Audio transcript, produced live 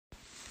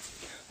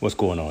What's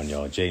going on,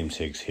 y'all? James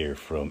Hicks here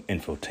from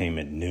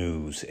Infotainment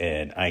News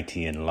and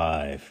ITN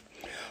Live.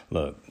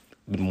 Look,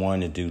 been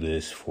wanting to do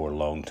this for a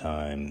long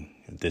time.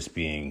 This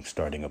being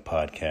starting a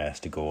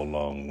podcast to go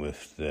along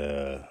with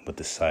the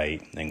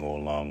site and go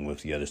along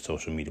with the other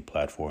social media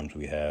platforms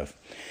we have.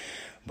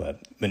 But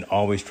been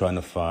always trying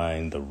to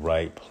find the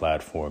right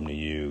platform to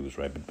use,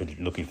 right? Been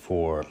looking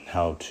for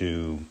how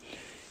to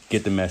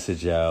get the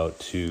message out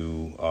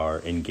to our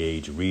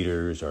engaged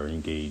readers, our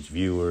engaged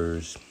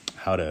viewers,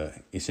 how to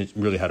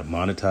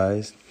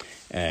monetize.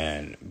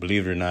 And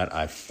believe it or not,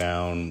 I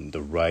found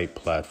the right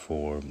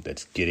platform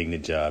that's getting the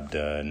job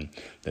done,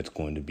 that's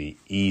going to be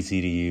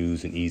easy to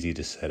use and easy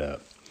to set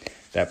up.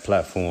 That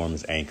platform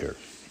is Anchor.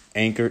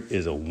 Anchor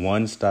is a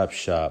one-stop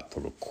shop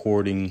for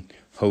recording,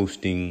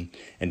 hosting,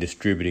 and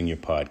distributing your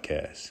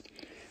podcast.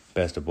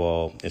 Best of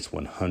all, it's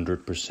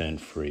 100%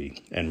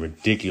 free and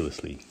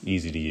ridiculously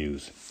easy to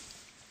use.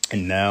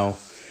 And now,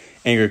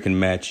 Anchor can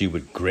match you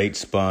with great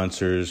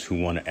sponsors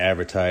who want to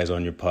advertise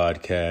on your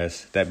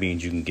podcast. That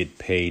means you can get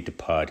paid to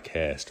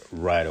podcast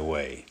right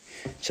away.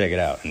 Check it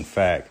out. In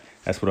fact,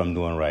 that's what I'm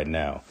doing right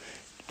now.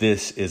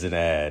 This is an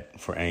ad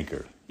for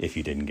Anchor, if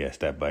you didn't guess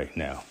that by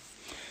now.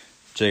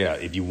 Check it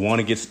out. If you want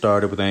to get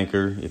started with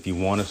Anchor, if you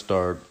want to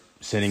start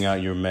sending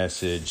out your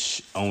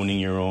message, owning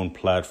your own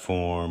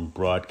platform,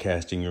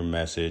 broadcasting your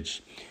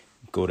message,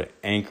 go to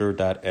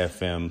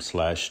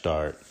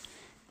anchor.fm/start.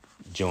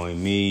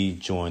 Join me,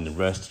 join the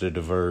rest of the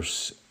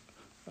diverse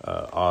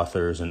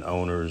authors and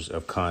owners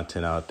of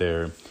content out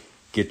there.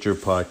 Get your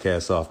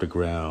podcast off the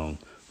ground.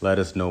 Let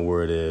us know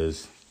where it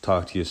is.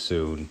 Talk to you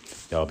soon.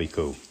 Y'all be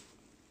cool.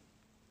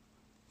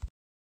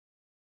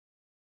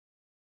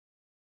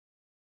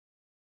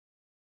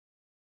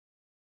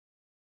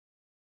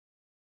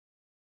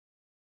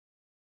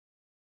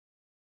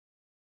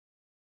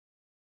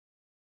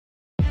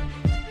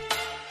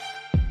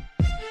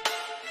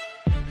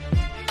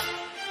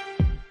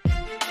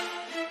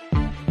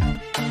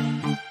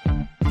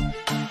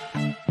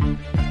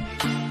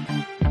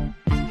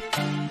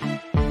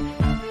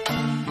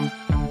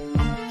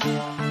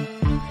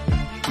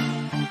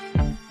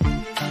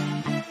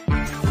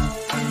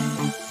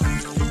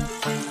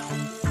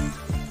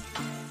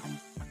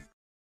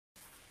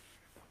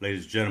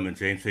 Ladies and gentlemen,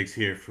 James Hicks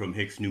here from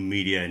Hicks New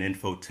Media and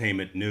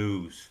Infotainment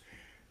News.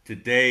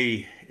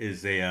 Today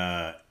is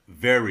a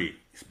very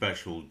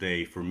special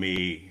day for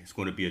me. It's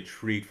going to be a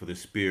treat for the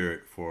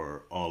spirit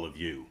for all of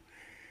you.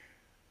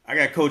 I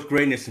got Coach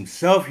Greatness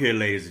himself here,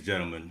 ladies and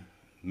gentlemen.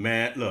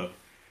 Man, look,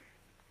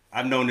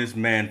 I've known this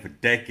man for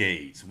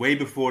decades, way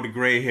before the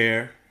gray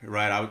hair,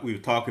 right? We were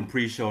talking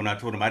pre-show, and I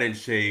told him I didn't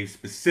shave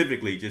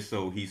specifically just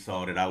so he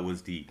saw that I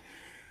was the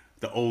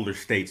older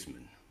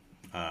statesman.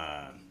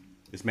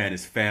 This man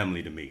is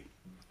family to me.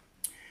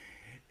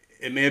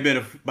 It may have been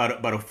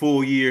about a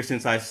full year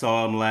since I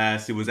saw him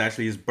last. It was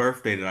actually his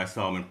birthday that I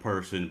saw him in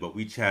person, but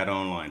we chat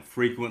online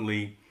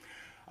frequently.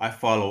 I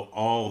follow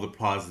all the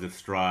positive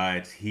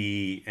strides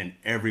he and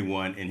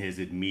everyone in his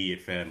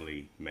immediate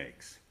family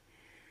makes.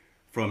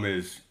 From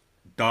his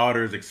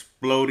daughter's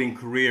exploding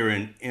career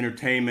in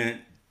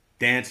entertainment,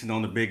 dancing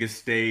on the biggest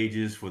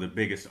stages for the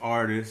biggest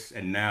artists,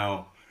 and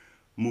now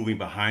moving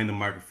behind the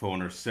microphone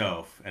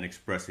herself and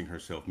expressing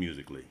herself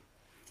musically.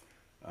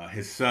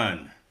 His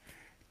son,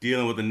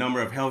 dealing with a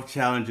number of health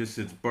challenges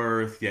since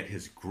birth, yet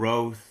his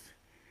growth,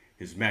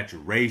 his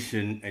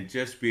maturation, and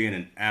just being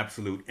an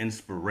absolute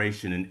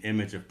inspiration and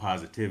image of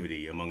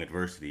positivity among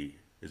adversity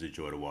is a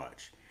joy to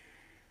watch.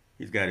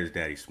 He's got his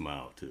daddy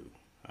smile, too.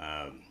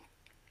 And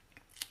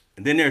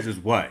then there's his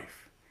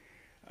wife,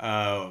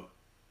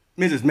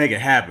 Mrs. Make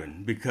It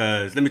Happen,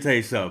 because let me tell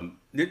you something.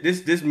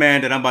 This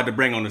man that I'm about to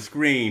bring on the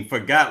screen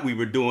forgot we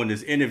were doing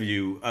this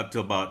interview up to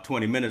about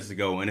 20 minutes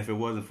ago, and if it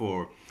wasn't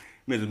for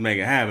Mrs. Make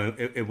It Happen,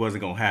 it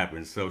wasn't going to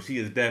happen. So she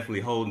is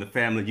definitely holding the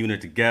family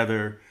unit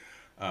together,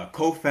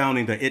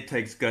 co-founding the It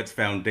Takes Guts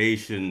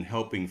Foundation,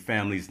 helping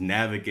families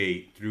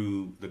navigate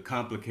through the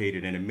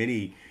complicated and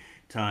many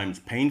times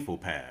painful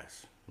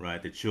past,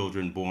 right, that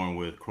children born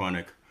with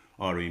chronic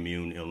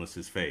autoimmune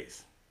illnesses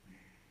face.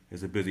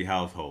 It's a busy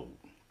household.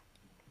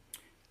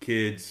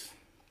 Kids,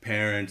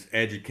 parents,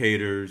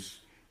 educators,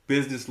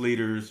 business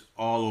leaders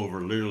all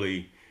over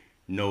literally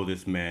know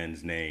this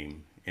man's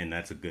name, and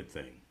that's a good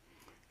thing.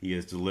 He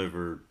has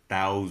delivered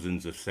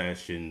thousands of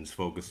sessions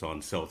focused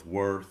on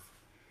self-worth,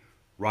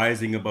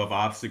 rising above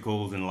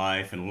obstacles in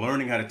life, and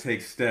learning how to take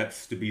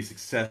steps to be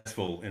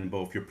successful in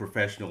both your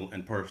professional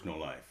and personal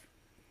life.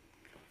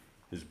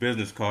 His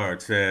business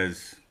card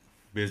says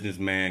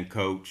businessman,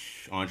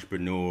 coach,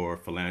 entrepreneur,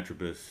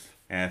 philanthropist,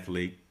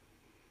 athlete.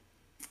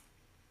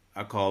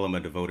 I call him a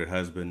devoted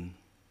husband,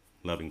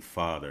 loving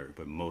father,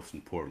 but most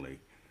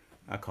importantly,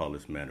 I call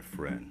this man a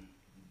friend.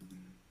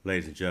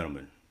 Ladies and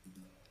gentlemen,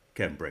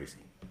 Kevin Bracy.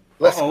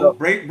 Let's go.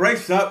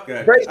 Brace up,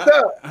 guys. Brace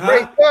up.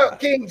 Brace up,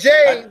 King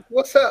James.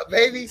 What's up,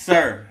 baby?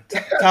 Sir,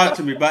 talk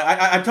to me. But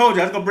I told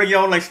you I was going to bring you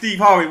on like Steve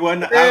Harvey,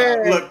 wasn't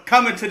I? Look,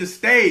 coming to the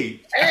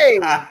stage. Hey.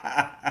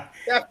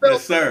 That Yes,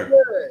 felt so sir.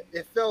 good.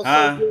 It felt so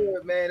Huh?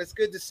 good, man. It's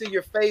good to see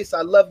your face.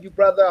 I love you,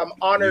 brother. I'm You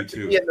honored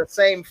to be too. in the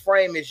same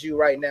frame as you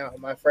right now,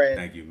 my friend.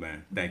 Thank you,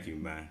 man. Thank you,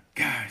 man.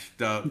 Gosh,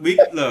 dog. We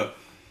look.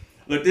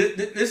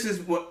 This is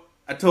what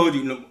I told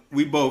you. Look,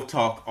 we both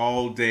talk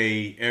all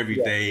day, every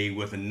Yeah. day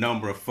with a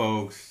number of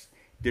folks,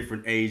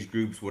 different age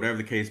groups, whatever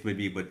the case may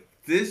be. But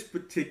this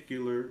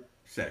particular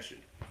session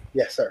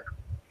Yes, sir.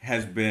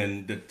 has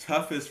been the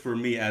toughest for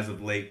me as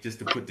of late, just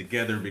to put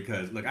together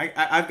because look,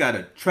 I've got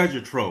a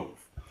treasure trove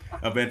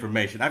of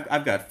information.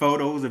 I've got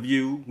photos of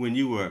you when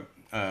you were,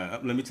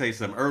 let me tell you,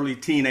 some early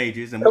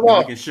teenagers, and Come that we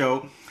on. can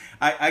show.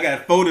 I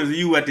got photos of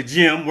you at the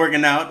gym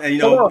working out, and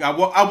Come on.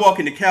 I walk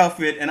into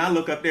CalFit and I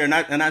look up there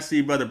and I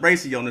see Brother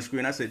Bracy on the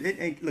screen. I said,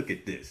 hey, look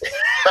at this.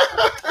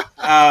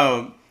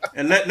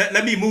 And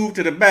let me move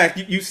to the back.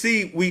 You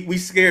see, we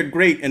scared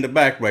great in the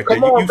back right there.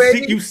 Come on, You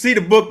baby. see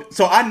the book.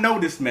 So I know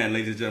this man,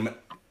 ladies and gentlemen.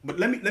 But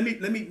let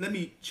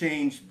me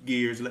change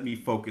gears. Let me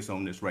focus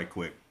on this right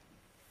quick.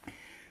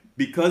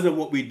 Because of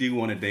what we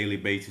do on a daily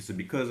basis, and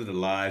because of the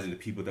lives and the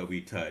people that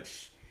we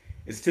touch,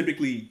 it's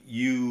typically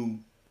you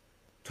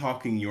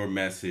talking your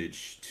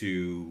message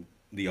to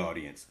the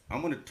audience.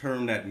 I'm going to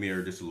turn that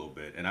mirror just a little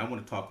bit, and I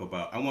want to talk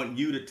about. I want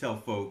you to tell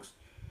folks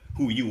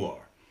who you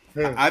are.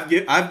 Hmm.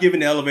 I've given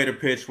the elevator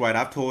pitch, right?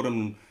 I've told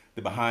them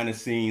the behind the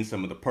scenes,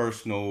 some of the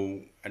personal.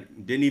 I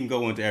didn't even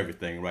go into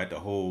everything, right? The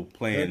whole Hmm.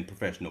 playing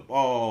professional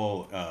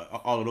ball,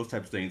 all of those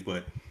types of things.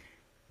 But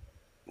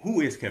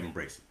who is Kevin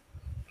Bracy?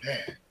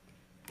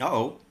 Uh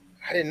oh.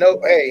 I didn't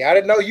know. Hey, I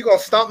didn't know you gonna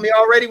stump me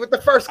already with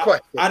the first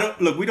question. I don't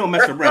look. We don't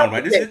mess Let's around, start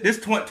right? with it. This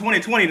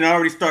 2020 done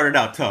already started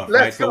out tough,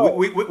 right? Let's So go.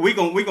 we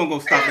gonna go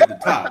stop at the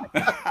top.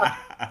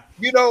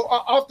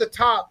 Off the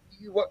top,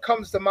 what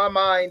comes to my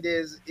mind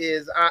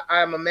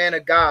I'm a man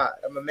of God.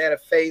 I'm a man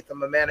of faith.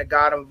 I'm a man of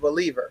God. I'm a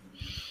believer.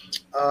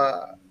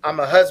 I'm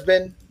a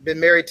husband. Been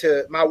married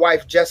to my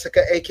wife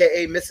Jessica,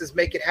 aka Mrs.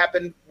 Make It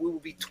Happen. We will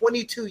be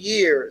 22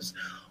 years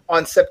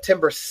on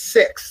September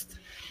 6th.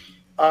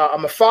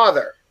 I'm a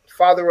father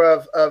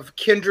of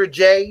Kendra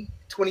J,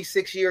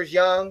 26 years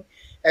young.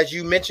 As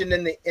you mentioned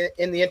in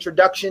the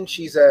introduction,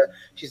 she's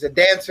a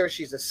dancer,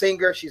 she's a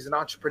singer, she's an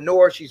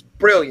entrepreneur, she's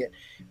brilliant.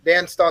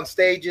 Danced on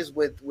stages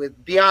with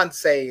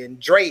Beyonce and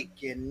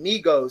Drake and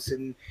Migos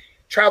and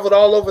traveled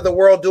all over the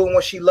world doing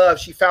what she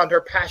loves. She found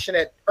her passion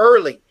at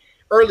early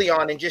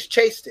on and just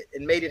chased it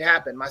and made it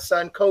happen. My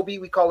son Kobe,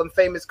 we call him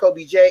Famous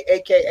Kobe J,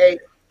 aka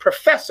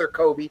Professor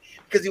Kobe,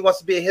 because he wants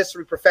to be a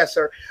history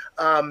professor.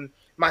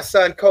 My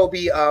son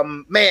Kobe,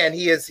 man,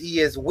 he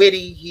is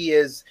witty, he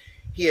is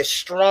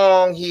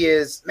strong,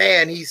 he's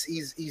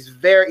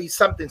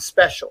something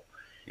special.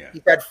 Yeah.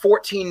 He's had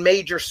 14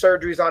 major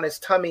surgeries on his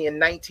tummy in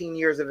 19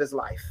 years of his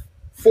life.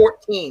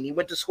 14. He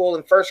went to school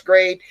in first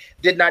grade,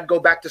 did not go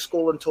back to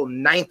school until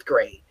ninth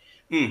grade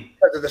Mm.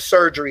 because of the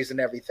surgeries and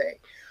everything.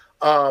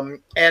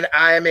 And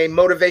I am a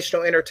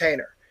motivational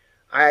entertainer.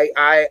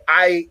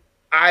 I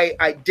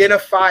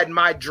identified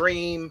my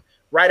dream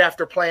right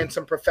after playing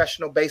some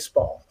professional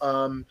baseball.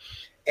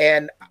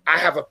 And I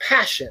have a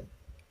passion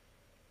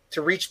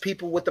to reach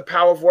people with the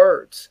power of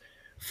words,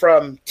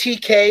 from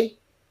TK,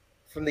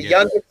 from the Yes.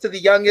 youngest to the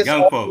youngest,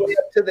 Young all the way folks.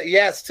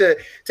 up to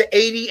to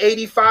 80,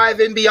 85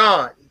 and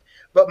beyond.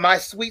 But my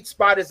sweet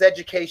spot is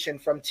education.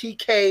 From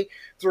TK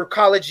through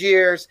college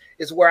years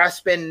is where I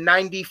spend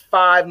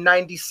 95,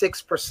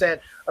 96%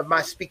 of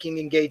my speaking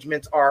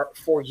engagements are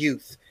for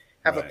youth.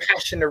 I have a Right.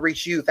 passion to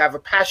reach youth. I have a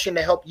passion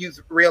to help youth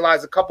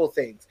realize a couple of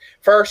things.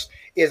 First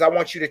is I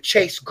want you to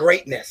chase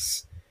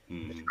greatness.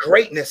 There's Mm.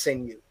 greatness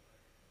in you.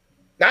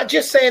 Not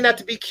just saying that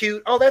to be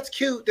cute. Oh, that's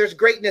cute. There's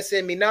greatness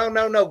in me. No,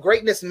 no, no.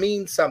 Greatness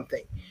means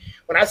something.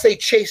 When I say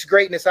chase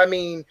greatness, I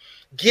mean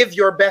give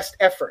your best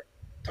effort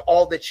to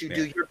all that you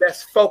do, Yeah. your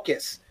best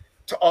focus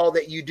to all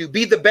that you do.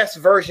 Be the best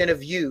version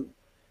of you.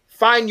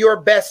 Find your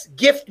best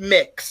gift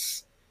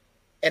mix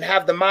and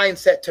have the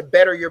mindset to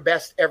better your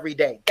best every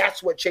day.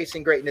 That's what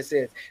chasing greatness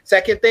is.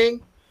 Second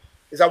thing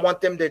is I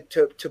want them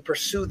to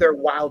pursue their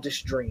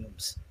wildest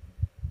dreams.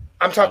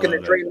 I'm I talking the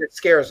love that. dream that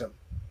scares them.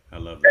 I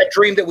love That that.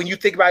 dream that when you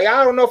think about,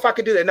 I don't know if I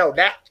could do that. No,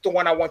 that's the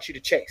one I want you to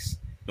chase.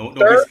 Don't be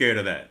Third, scared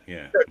of that.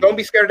 Yeah. don't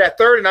be scared of that.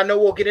 Third, and I know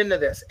we'll get into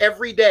this.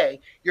 Every day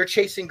you're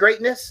chasing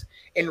greatness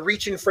and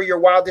reaching for your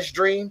wildest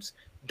dreams.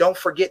 Don't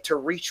forget to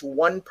reach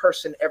one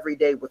person every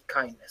day with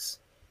kindness.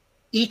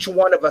 Each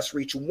one of us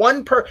reach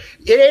one per.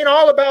 It ain't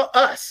all about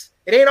us.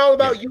 It ain't all Yeah.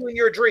 about you and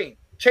your dream.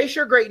 Chase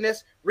your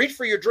greatness, reach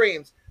for your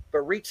dreams, but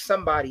reach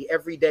somebody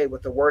every day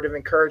with a word of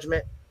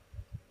encouragement,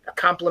 a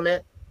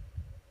compliment,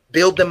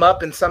 build them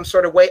up in some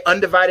sort of way,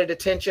 undivided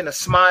attention, a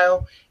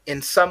smile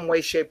in some way,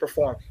 shape, or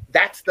form.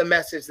 That's the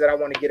message that I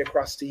want to get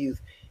across to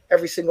youth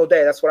every single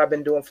day. That's what I've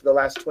been doing for the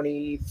last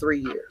 23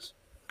 years.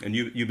 And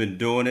you've been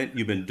doing it.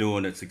 You've been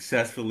doing it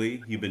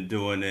successfully. You've been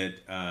doing it,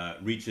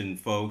 reaching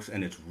folks,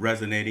 and it's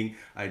resonating.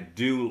 I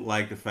do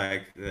like the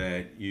fact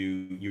that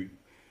you.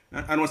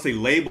 I don't want to say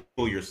label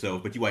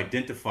yourself, but you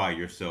identify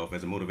yourself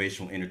as a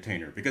motivational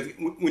entertainer. Because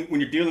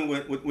when you're dealing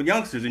with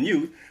youngsters and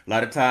youth, a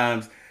lot of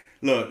times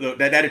look,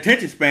 that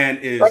attention span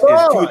Come is 2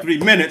 or on. 3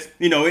 minutes.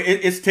 You know,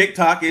 it's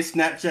TikTok, it's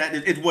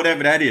Snapchat, it's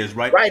whatever that is,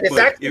 right? Right. It's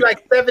But actually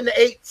like 7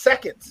 to 8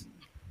 seconds.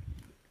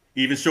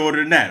 even shorter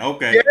than that.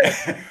 Okay.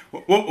 Yes.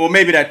 Well,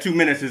 maybe that 2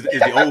 minutes is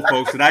the old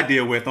folks that I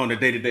deal with on a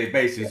day-to-day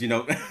basis, you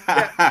know.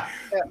 Yeah. Yeah.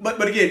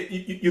 But again,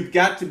 you've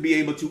got to be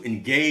able to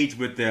engage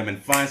with them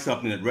and find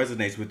something that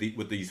resonates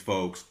with these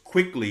folks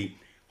quickly,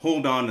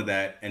 hold on to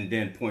that, and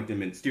then point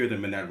them and steer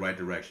them in that right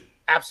direction.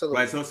 Absolutely.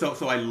 Right.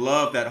 So I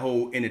love that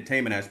whole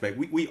entertainment aspect.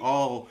 We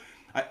all,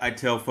 I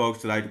tell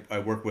folks that I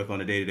work with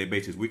on a day-to-day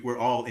basis, we're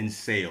all in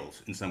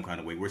sales in some kind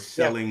of way. We're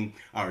selling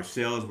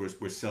ourselves,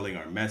 we're selling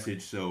our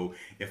message. So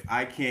if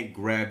I can't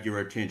grab your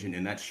attention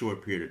in that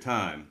short period of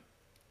time,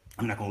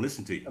 I'm not going to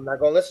listen to you. I'm not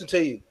going to listen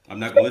to you. I'm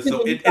not going to listen.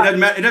 So it doesn't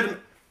matter.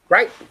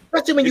 Right.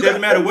 Especially when It you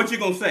doesn't got matter what you're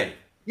going to say.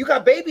 you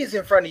got babies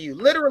in front of you,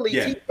 literally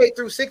Yeah. TK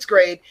through 6th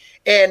grade,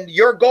 and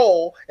your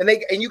goal, and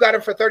you got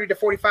them for 30 to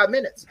 45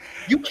 minutes.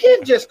 You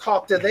can't just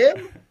talk to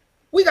them.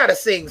 We got to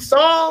sing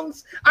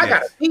songs. I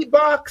got to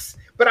beatbox,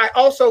 but I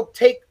also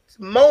take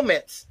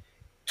moments,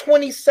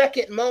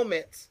 20-second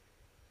moments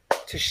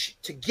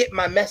to get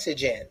my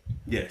message in.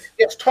 Yes.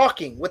 It's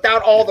talking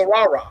without all the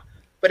rah-rah,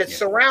 but it's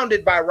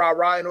surrounded by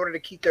rah-rah in order to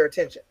keep their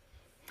attention.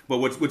 But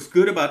what's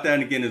good about that,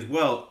 again, as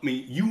well, I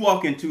mean, you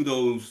walk into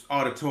those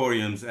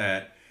auditoriums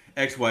at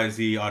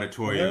XYZ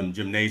auditorium,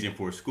 gymnasium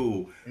for a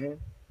school,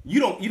 you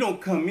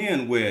don't come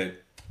in with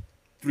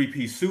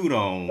 3-piece suit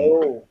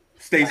on,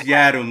 Stacey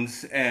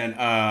Adams, and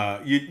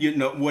you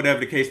know, whatever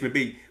the case may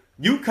be.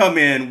 You come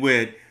in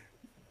with,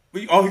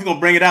 he's gonna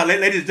bring it out,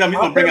 ladies and gentlemen,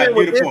 he's gonna bring out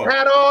uniform.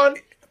 Hat on.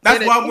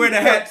 That's why I'm wearing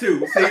a hat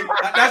too. See,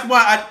 that's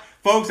why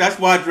folks, that's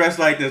why I dress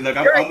like this. Look,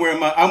 I'm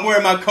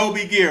wearing my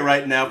Kobe gear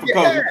right now for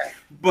Kobe.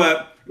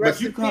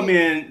 But you come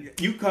in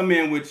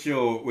with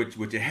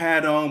your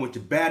hat on, with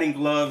your batting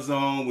gloves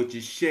on, with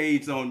your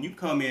shades on. You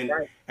come in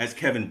as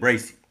Kevin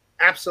Bracy.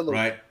 Absolutely.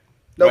 Right?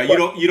 No right?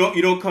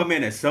 You don't come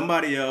in as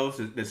somebody else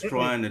that's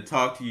trying to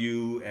talk to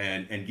you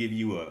and give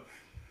you a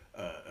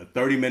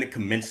 30-minute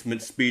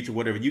commencement speech or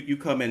whatever. You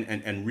come in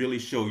and really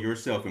show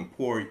yourself and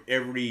pour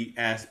every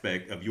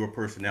aspect of your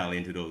personality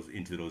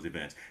into those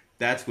events.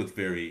 That's what's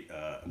very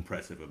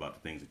impressive about the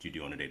things that you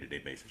do on a day-to-day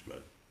basis,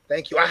 brother.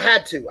 Thank you. I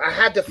had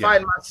to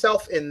find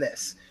myself in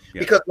this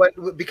because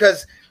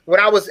when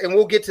I was, and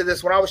we'll get to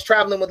this, when I was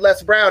traveling with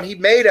Les Brown, he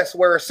made us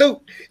wear a suit.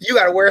 You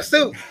got to wear a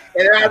suit.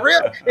 And I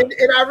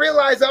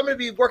realized I'm going to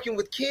be working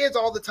with kids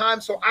all the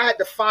time. So I had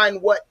to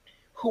find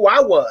who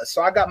I was.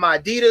 So I got my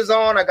Adidas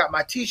on, I got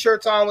my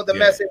t-shirts on with the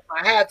message,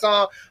 my hats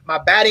on, my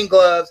batting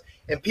gloves,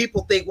 and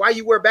people think, why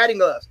you wear batting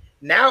gloves?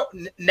 Now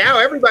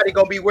everybody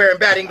gonna be wearing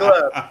batting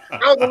gloves. I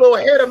was a little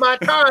ahead of my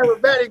time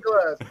with batting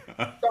gloves.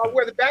 So I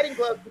wear the batting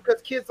gloves because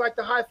kids like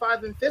to high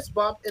five and fist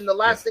bump, and the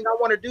last thing I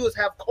want to do is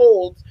have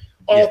colds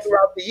all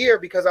throughout the year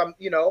because I can't.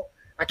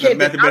 There's a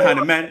method behind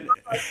the madness.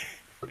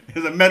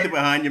 There's a method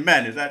behind your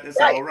madness. That's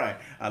all right.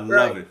 I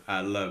love it. I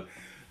love it,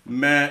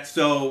 Matt.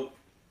 So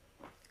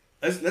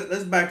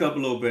let's back up a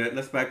little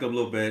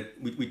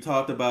bit. We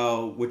talked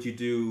about what you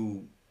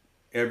do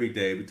every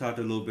day. We talked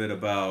a little bit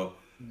about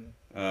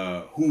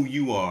who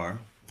you are,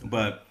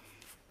 but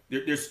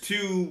there's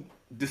two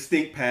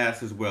distinct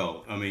paths as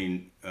well. I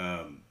mean,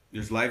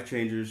 there's Life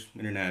Changers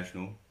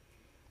International,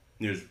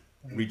 there's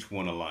Reach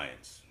One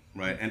Alliance,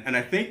 right? And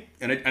I think,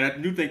 and I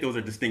do think those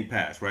are distinct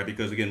paths, right?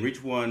 Because again,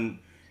 Reach One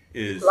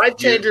is Life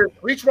Changers.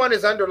 Reach One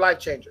is under Life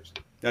Changers.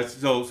 That's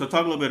so talk a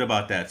little bit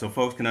about that so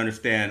folks can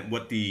understand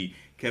what the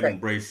Kevin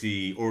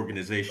Bracy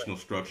organizational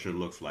structure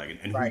looks like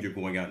and who you're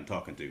going out and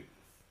talking to.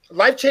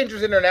 Life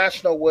Changers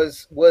International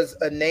was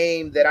a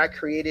name that I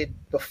created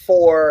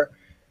before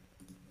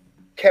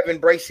Kevin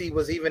Bracy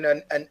was even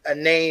a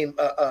name,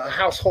 a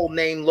household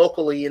name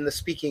locally in the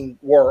speaking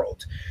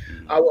world.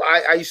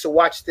 I used to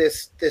watch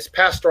this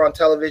pastor on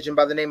television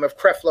by the name of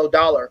Creflo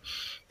Dollar,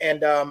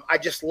 and I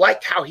just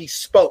liked how he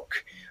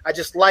spoke. I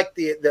just liked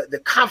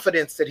the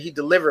confidence that he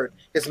delivered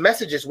his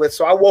messages with.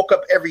 So I woke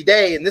up every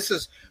day, and this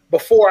is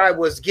before I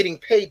was getting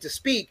paid to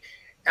speak.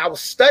 I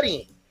was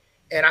studying.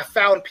 And I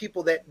found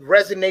people that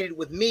resonated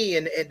with me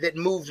and that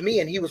moved me.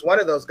 And he was one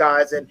of those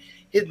guys. And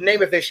his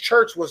name of his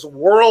church was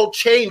World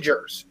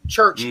Changers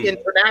Church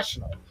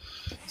International.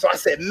 So I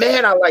said,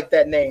 man, I like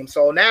that name.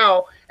 So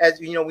now,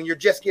 as you know, when you're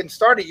just getting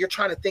started, you're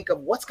trying to think of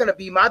what's going to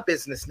be my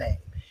business name.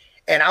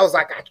 And I was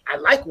like, I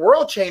like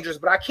World Changers,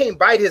 but I can't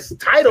bite his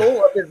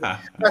title.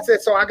 I said,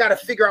 so I got to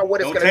figure out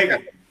what it's going to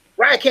be.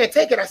 Right, I can't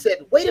take it. I said,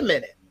 wait a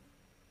minute.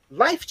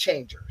 Life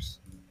Changers.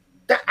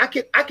 That I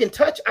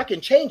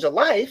can change a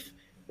life.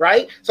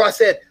 Right. So I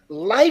said,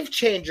 Life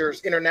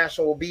Changers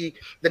International will be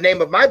the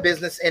name of my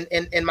business.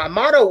 And my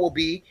motto will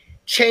be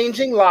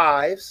changing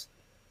lives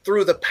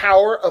through the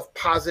power of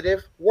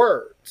positive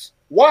words.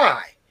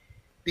 Why?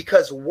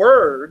 Because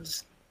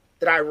words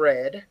that I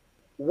read,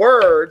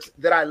 words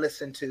that I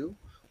listened to,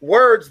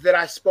 words that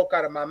I spoke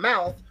out of my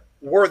mouth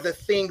were the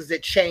things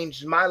that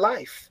changed my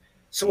life.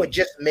 So it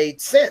just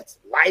made sense.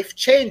 Life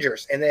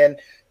Changers. And then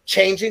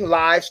changing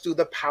lives through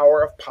the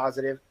power of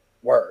positive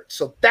words.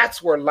 So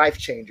that's where Life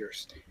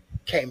Changers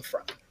came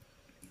from.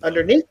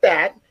 Underneath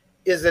that,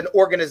 is an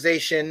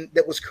organization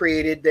that was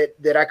created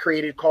that I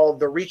created called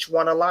the Reach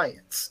One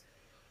Alliance.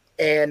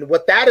 And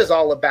what that is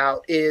all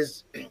about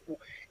is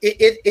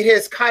it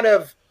has kind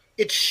of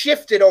it's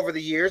shifted over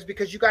the years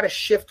because you got to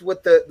shift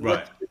with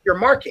with your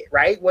market,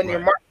 right? When your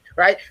market,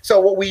 right?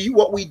 So what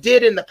we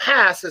did in the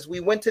past is we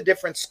went to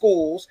different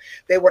schools.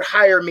 They would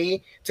hire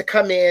me to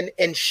come in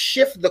and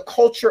shift the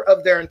culture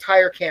of their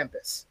entire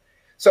campus.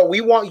 So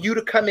we want you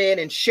to come in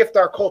and shift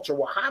our culture.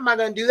 Well, how am I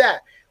going to do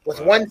that? With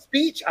one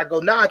speech? I go,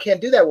 no, I can't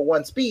do that with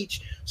one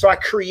speech. So I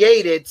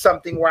created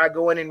something where I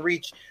go in and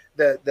reach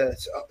the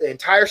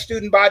entire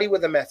student body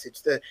with a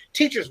message, the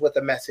teachers with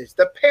a message,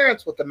 the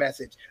parents with the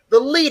message, the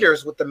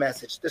leaders with the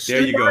message, the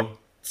student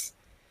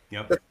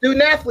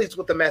athletes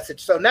with the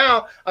message. So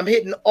now I'm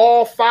hitting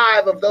all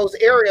 5 of those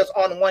areas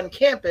on one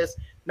campus,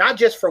 not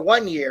just for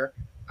 1 year.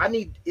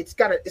 It's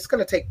going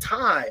to take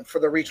time for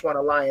the Reach One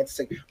Alliance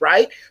to,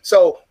 right?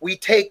 So we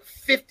take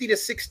 50 to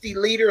 60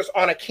 leaders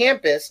on a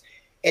campus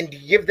and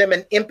give them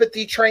an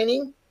empathy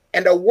training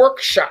and a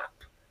workshop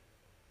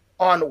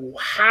on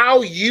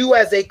how you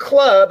as a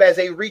club, as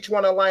a Reach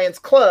One Alliance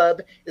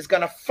club, is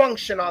going to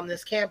function on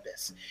this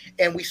campus.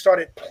 And we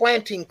started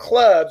planting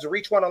clubs,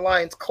 Reach One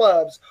Alliance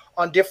clubs,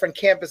 on different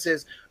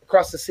campuses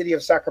across the city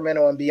of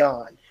Sacramento and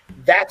beyond.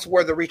 That's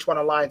where the Reach One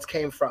Alliance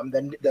came from.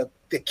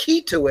 The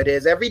key to it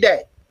is every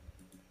day,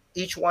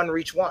 each one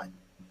reach one.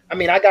 I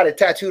mean, I got it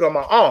tattooed on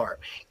my arm.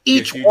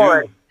 Each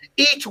one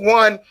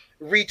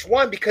reach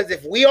one, because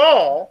if we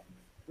all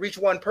reach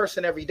one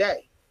person every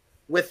day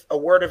with a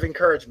word of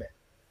encouragement,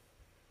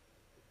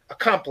 a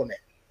compliment,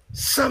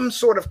 some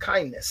sort of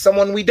kindness,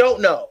 someone we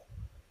don't know.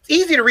 It's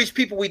easy to reach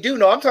people we do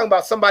know. I'm talking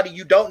about somebody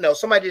you don't know,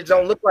 somebody that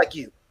don't look like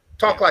you,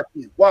 talk like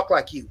you, walk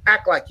like you,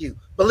 act like you,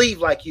 believe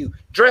like you,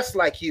 dress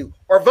like you,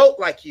 or vote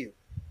like you.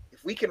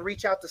 If we can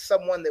reach out to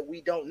someone that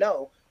we don't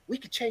know, we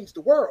could change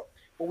the world.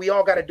 But we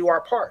all got to do our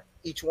part.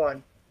 Each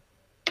one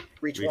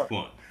reach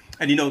one.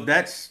 And you know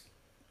that's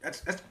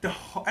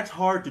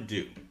hard to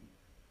do,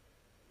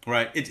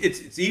 right?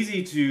 It's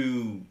easy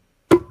to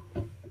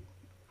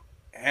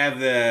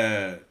have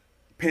the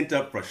pent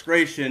up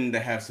frustration, to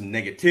have some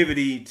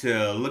negativity,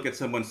 to look at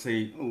someone and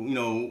say, oh, you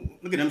know,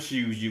 look at them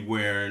shoes you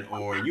wearing,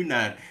 or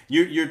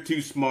you're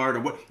too smart,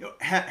 or what, you know,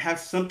 have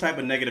some type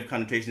of negative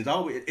connotations.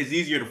 It's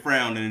easier to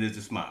frown than it is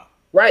to smile.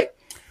 Right.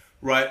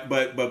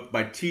 But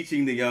by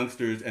teaching the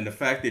youngsters, and the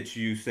fact that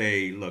you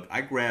say, look, I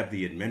grab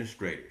the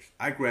administrators,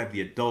 I grab the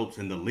adults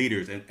and the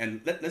leaders,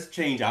 and let's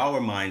change our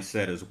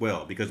mindset as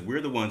well, because we're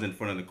the ones in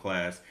front of the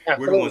class.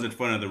 Absolutely. We're the ones in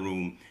front of the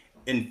room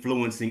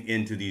influencing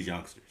into these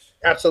youngsters.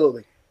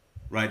 Absolutely.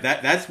 Right.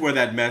 That's where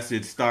that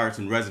message starts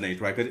and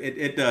resonates, right? Because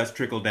it does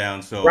trickle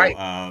down. So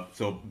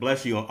so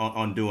bless you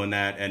on doing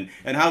that. And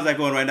how's that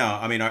going right now?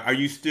 I mean, are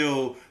you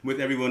still, with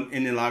everyone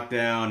in the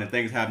lockdown and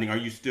things happening, are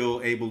you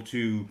still able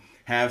to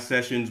have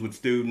sessions with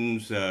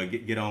students,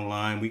 get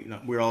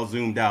online? We're all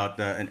zoomed out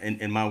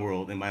in my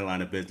world, in my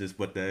line of business.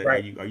 But are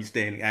you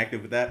staying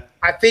active with that?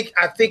 I think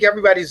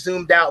everybody's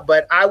zoomed out,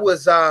 but I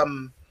was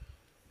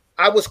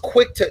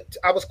quick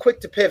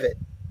to pivot.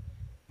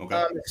 Okay.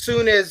 As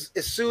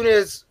soon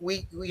as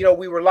we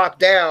were locked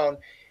down,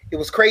 it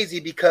was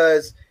crazy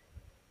because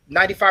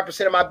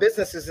 95% of my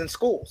business is in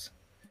schools.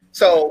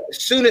 So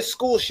as soon as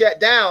school shut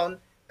down,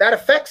 that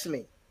affects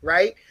me,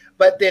 right?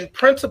 But then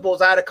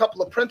I had a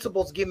couple of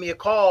principals give me a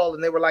call,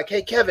 and they were like,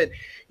 "Hey, Kevin,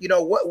 you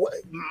know what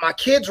my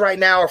kids right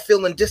now are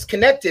feeling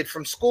disconnected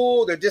from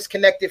school. They're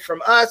disconnected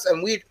from us,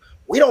 and we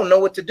don't know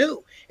what to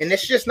do." And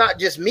it's just not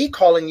just me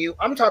calling you.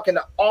 I'm talking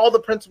to all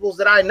the principals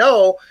that I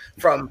know,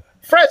 from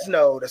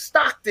Fresno to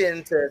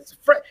Stockton to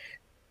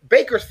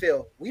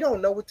Bakersfield. We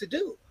don't know what to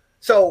do.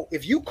 So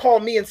if you call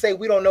me and say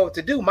we don't know what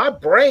to do, my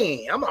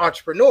brain, I'm an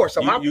entrepreneur,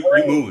 so my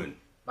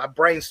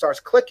brain starts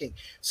clicking.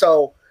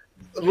 So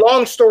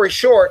long story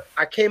short,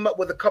 I came up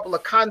with a couple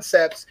of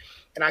concepts,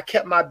 and I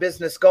kept my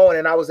business going,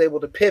 and I was able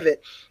to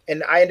pivot,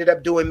 and I ended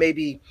up doing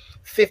maybe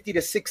 50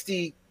 to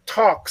 60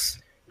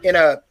 talks in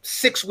a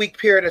 6-week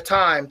period of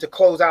time to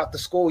close out the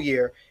school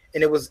year.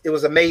 And it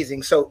was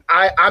amazing. So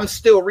I'm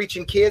still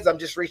reaching kids. I'm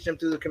just reaching them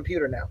through the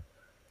computer now.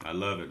 I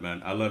love it,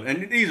 man. I love it.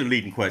 And these are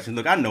leading questions.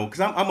 Look, I know,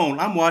 because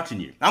I'm watching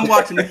you. I'm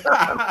watching it.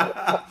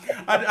 I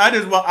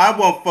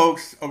want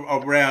folks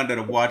around that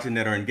are watching,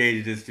 that are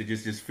engaged, to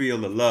just feel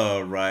the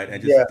love, right?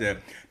 And just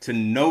to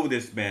know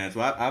this man. So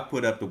I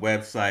put up the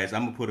websites.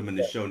 I'm gonna put them in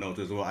the show notes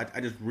as well.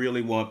 I just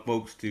really want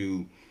folks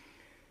to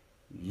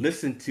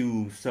listen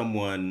to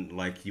someone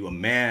like you, a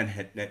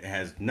man that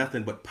has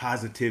nothing but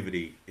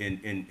positivity in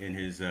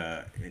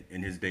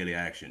his daily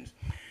actions.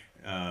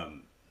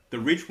 The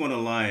Reach One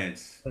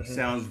Alliance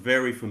sounds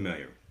very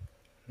familiar,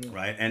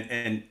 right?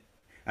 And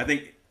I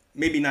think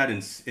maybe not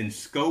in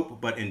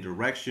scope, but in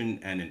direction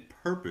and in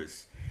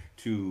purpose,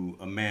 to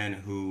a man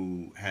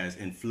who has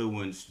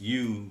influenced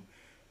you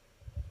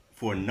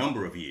for a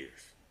number of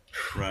years,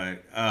 right?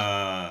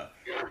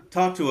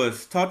 Talk to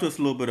us a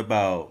little bit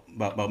about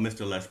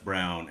Mr. Les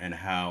Brown and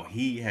how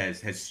he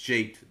has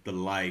shaped the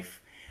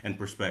life and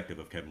perspective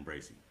of Kevin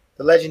Bracy.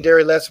 The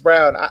legendary Les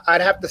Brown.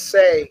 I'd have to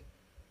say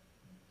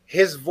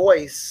his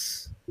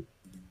voice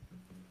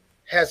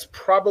has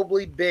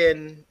probably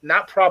been,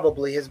 not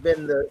probably, has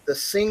been the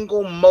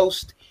single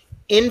most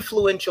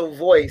influential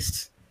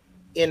voice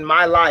in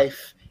my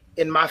life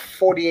in my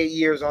 48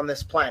 years on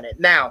this planet.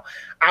 Now,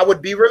 I would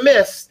be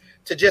remiss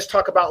to just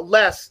talk about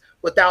Les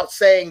without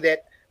saying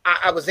that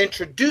I was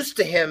introduced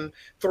to him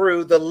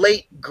through the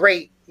late,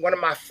 great, one of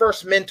my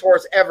first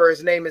mentors ever.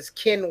 His name is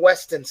Ken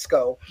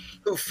Westonsko,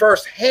 who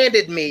first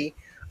handed me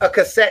a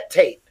cassette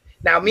tape.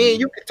 Now, me and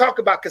you can talk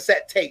about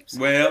cassette tapes.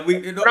 Well, we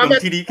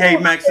TDK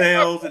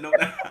Maxells and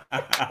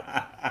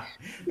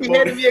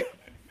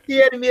he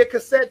handed me a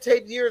cassette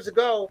tape years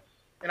ago,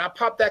 and I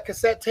popped that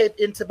cassette tape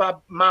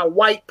into my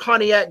white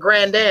Pontiac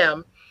Grand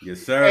Am.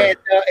 Yes, sir. And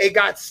it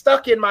got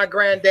stuck in my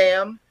Grand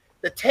Am.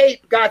 The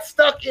tape got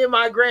stuck in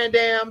my Grand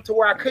Am to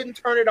where I couldn't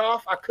turn it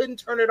off. I couldn't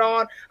turn it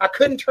on. I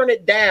couldn't turn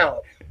it down.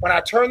 When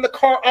I turned the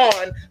car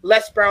on,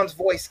 Les Brown's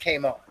voice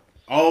came on.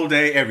 All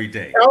day, every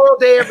day. All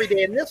day, every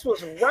day. And this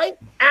was right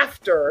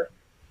after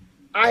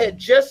I had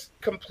just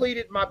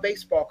completed my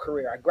baseball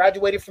career. I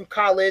graduated from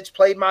college,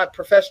 played my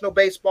professional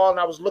baseball,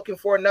 and I was looking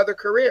for another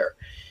career.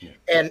 Yeah.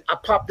 And I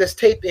popped this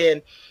tape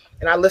in,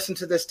 and I listened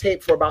to this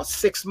tape for about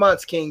 6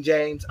 months, King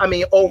James. I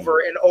mean,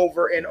 over and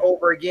over and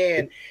over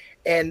again.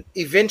 And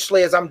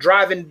eventually, as I'm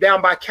driving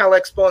down by Cal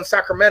Expo in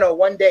Sacramento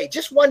one day,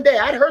 just one day,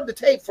 I'd heard the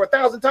tape for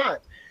 1,000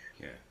 times.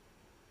 Yeah.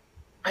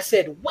 I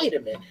said, wait a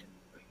minute.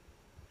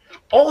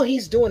 All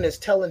he's doing is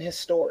telling his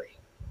story.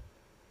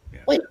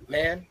 Yeah. Wait,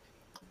 man.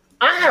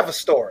 I have a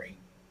story.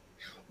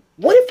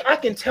 What if I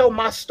can tell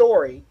my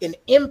story and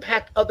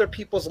impact other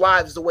people's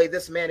lives the way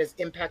this man has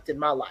impacted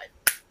my life?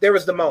 There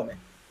was the moment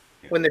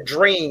when the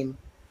dream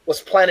was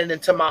planted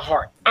into my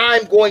heart.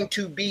 I'm going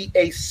to be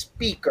a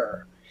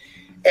speaker.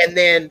 And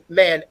then,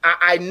 man,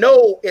 I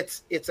know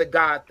it's a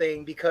God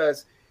thing,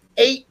 because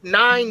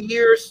 8-9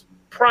 years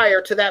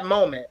prior to that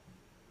moment,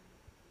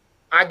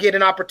 I get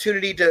an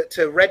opportunity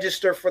to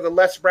register for the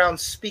Les Brown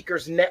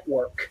Speakers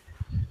Network.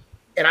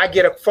 And I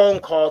get a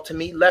phone call to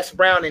meet Les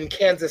Brown in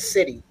Kansas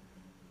City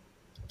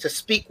to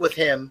speak with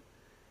him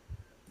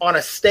on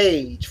a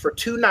stage for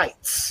 2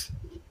 nights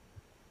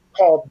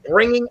called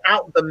Bringing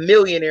Out the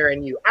Millionaire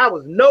in You. I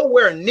was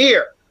nowhere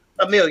near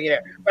a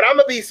millionaire, but I'm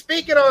going to be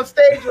speaking on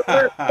stage with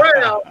Les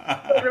Brown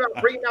talking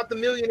about bringing out the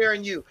millionaire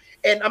in you.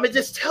 And I'm going to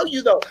just tell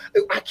you, though,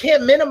 I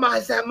can't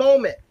minimize that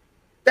moment.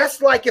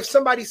 That's like if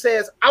somebody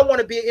says, I want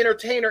to be an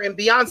entertainer, and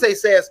Beyonce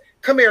says,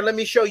 come here, let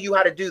me show you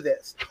how to do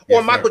this. Yes,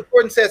 or Michael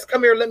Jordan says,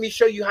 come here, let me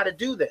show you how to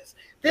do this.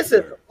 This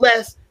is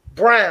Les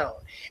Brown.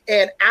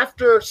 And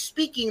after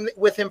speaking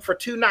with him for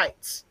 2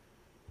 nights,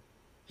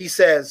 he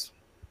says,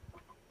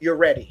 you're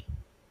ready.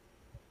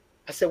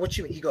 I said, what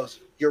you mean? He goes,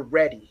 you're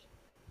ready.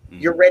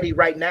 You're ready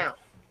right now.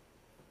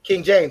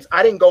 King James,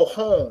 I didn't go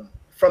home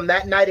from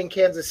that night in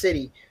Kansas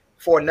City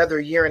for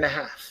another 1.5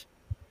 years.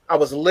 I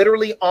was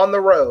literally on the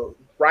road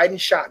riding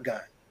shotgun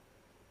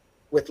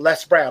with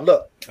Les Brown.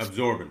 Look.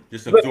 Absorbing.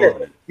 Just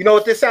absorbing. You know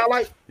what this sounds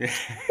like?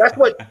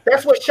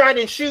 That's what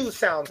shining shoes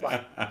sounds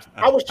like.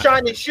 I was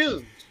shining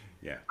shoes.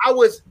 Yeah. I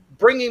was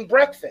bringing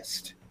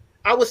breakfast.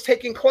 I was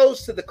taking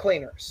clothes to the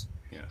cleaners.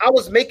 Yeah. I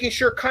was making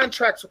sure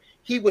contracts.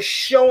 He was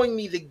showing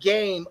me the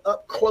game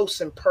up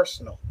close and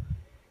personal.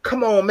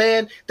 Come on,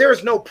 man. There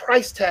is no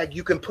price tag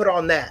you can put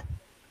on that.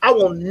 I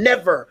will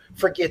never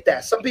forget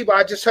that. Some people,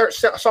 I just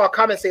saw a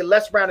comment say,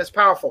 Les Brown is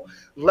powerful.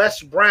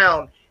 Les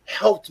Brown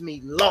helped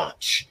me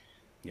launch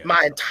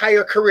my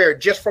entire career,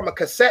 just from a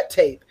cassette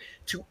tape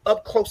to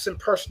up close and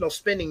personal,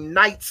 spending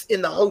nights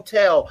in the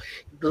hotel,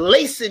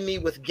 lacing me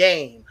with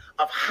game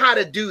of how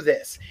to do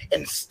this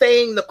and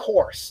staying the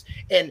course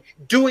and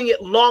doing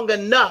it long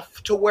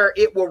enough to where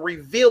it will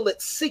reveal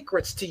its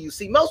secrets to you.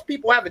 See, most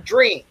people have a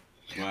dream.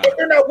 Wow. But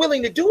they're not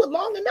willing to do it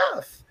long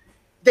enough.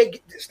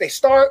 They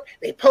start,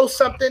 they post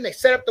something, they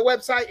set up the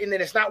website, and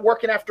then it's not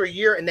working after a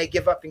year, and they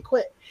give up and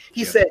quit.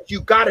 He said, you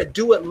got to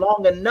do it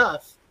long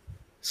enough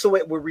so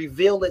it will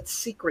reveal its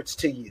secrets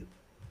to you.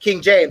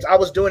 King James, I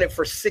was doing it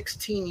for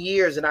 16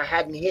 years, and I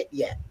hadn't hit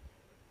yet.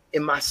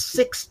 In my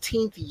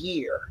 16th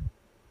year,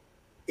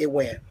 it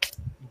went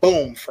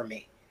boom for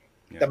me.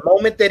 Yeah. The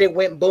moment that it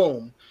went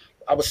boom,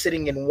 I was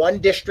sitting in one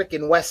district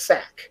in West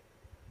Sac.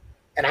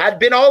 And I'd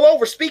been all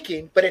over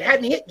speaking, but it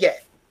hadn't hit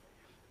yet.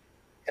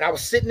 And I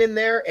was sitting in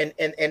there, and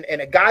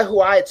a guy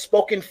who I had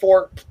spoken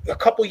for a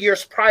couple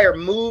years prior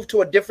moved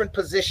to a different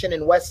position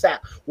in West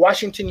Sac,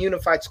 Washington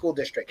Unified School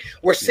District.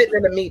 We're sitting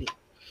in a meeting,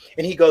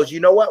 and he goes, you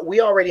know what? We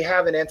already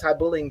have an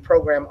anti-bullying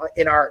program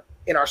in our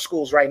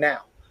schools right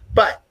now.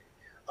 But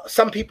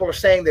some people are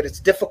saying that it's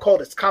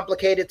difficult, it's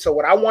complicated. So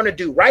what I want to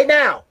do right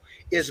now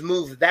is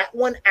move that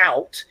one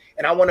out,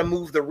 and I want to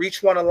move the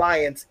Reach One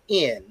Alliance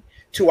in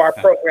to our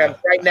program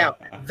right now.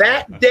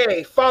 That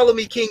day, follow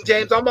me, King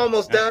James. I'm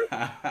almost done.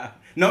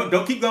 No,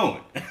 don't keep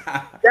going.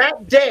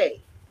 That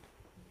day,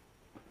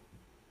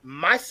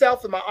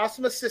 myself and my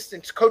awesome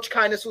assistant, Coach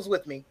Kindness, was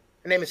with me.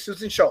 Her name is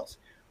Susan Schultz.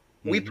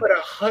 We put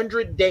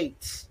 100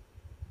 dates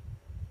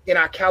in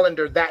our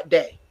calendar that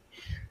day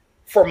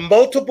for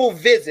multiple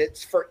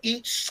visits for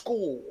each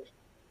school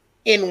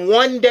in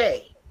one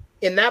day.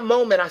 In that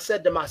moment, I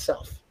said to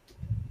myself,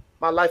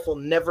 my life will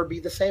never be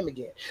the same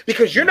again.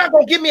 Because you're not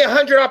going to give me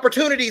 100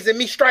 opportunities and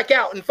me strike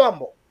out and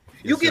fumble.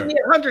 You give me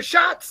 100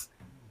 shots,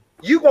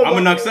 I'm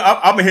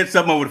gonna hit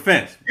something over the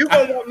fence. You're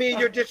gonna want me in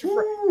your district.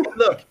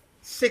 Look,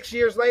 6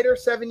 years later,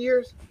 7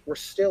 years, we're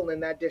still in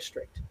that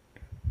district.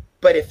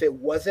 But if it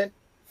wasn't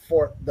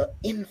for the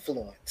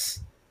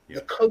influence,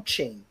 the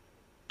coaching,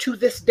 to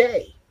this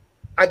day,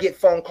 I get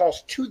phone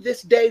calls to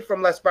this day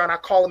from Les Brown. I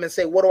call him and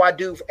say, what do I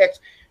do for X?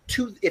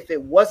 If it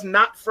was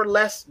not for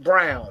Les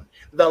Brown,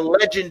 the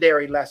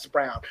legendary Les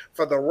Brown,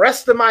 for the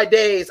rest of my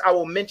days, I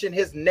will mention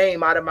his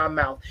name out of my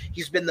mouth.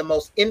 He's been the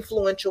most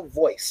influential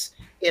voice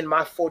in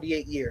my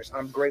 48 years.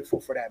 I'm grateful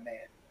for that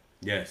man.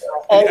 Yes.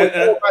 I'll always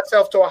hold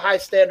myself to a high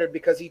standard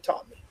because he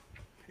taught me.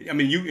 I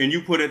mean,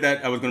 you put it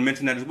that I was going to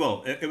mention that as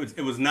well.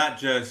 It was not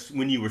just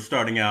when you were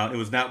starting out. It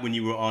was not when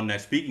you were on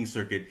that speaking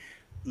circuit.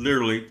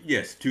 Literally,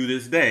 yes, to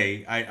this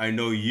day, I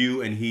know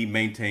you and he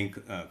maintain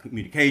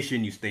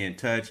communication. You stay in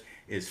touch.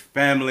 It's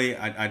family.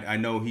 I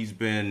know he's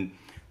been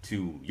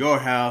to your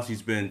house.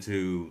 He's been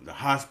to the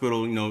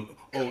hospital,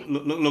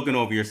 looking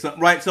over your son.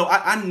 Right. So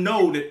I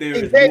know that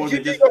there's more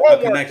than just a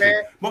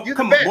connection. Well,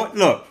 come on,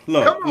 boy,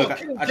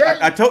 look.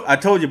 I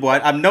told you,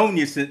 boy, I've known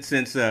you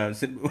since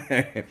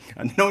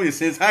I've known you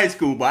since high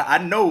school, boy. I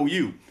know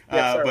you.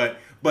 Yes,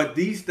 but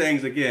these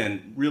things,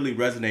 again, really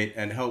resonate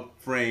and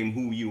help frame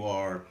who you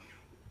are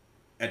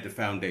at the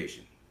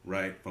foundation,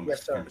 right? From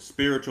a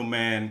spiritual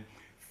man,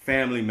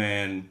 family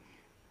man,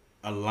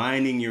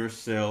 aligning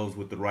yourselves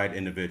with the right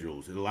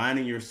individuals,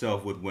 aligning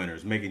yourself with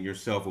winners, making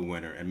yourself a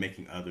winner, and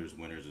making others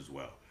winners as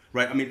well,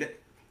 right? I mean,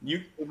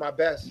 you do my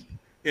best.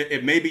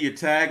 It may be your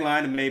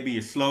tagline, it may be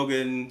your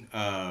slogan,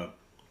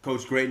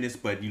 Coach Greatness,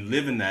 but you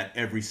live in that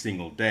every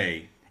single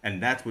day,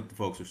 and that's what the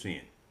folks are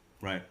seeing,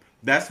 right?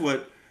 That's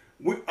what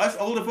us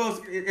older folks.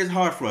 It's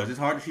hard for us. It's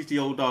hard to teach the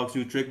old dogs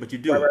new trick, but you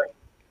do. Right.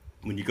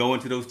 When you go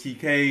into those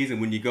TKs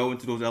and when you go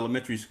into those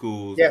elementary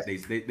schools,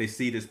 they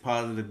see this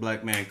positive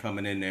black man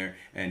coming in there,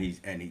 and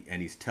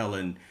he's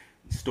telling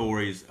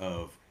stories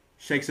of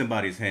shake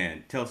somebody's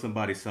hand, tell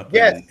somebody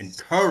something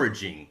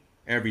encouraging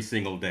every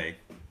single day.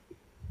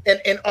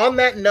 And on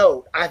that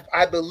note,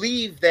 I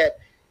believe that.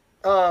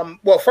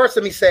 Well, first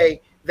let me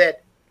say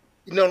that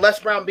Les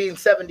Brown being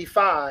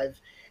 75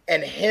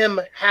 and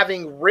him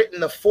having written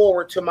the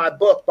foreword to my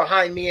book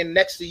behind me and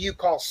next to you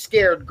called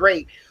 "Scared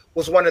Great"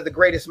 was one of the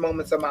greatest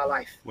moments of my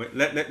life. Wait,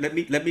 let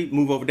me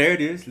move over. There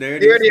it is. There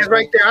it is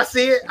right there. I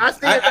see it back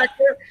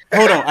there.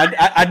 Hold on.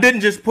 I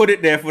didn't just put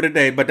it there for the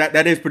day, but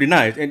that is pretty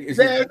nice. And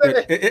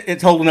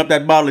it's holding up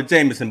that bottle of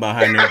Jameson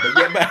behind there.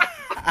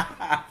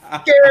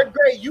 But Scared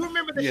Great. You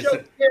remember the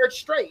show Scared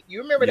Straight.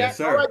 You remember that?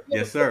 Sir. Right,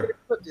 yes, sir.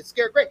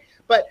 Scared Great.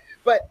 But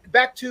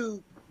back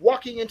to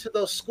walking into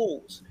those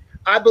schools,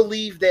 I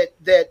believe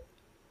that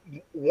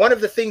one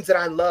of the things that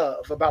I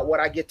love about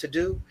what I get to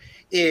do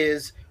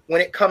is when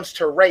it comes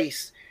to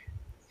race,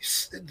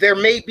 there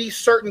may be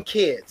certain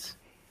kids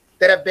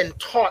that have been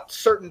taught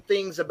certain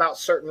things about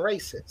certain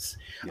races.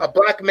 Yeah. A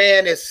black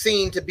man is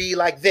seen to be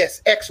like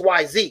this, X,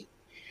 Y, Z.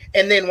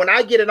 And then when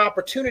I get an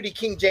opportunity,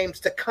 King James,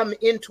 to come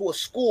into a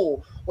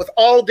school with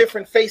all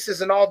different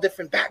faces and all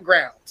different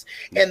backgrounds,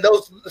 and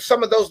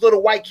some of those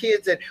little white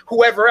kids and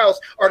whoever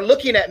else are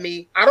looking at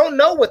me, I don't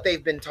know what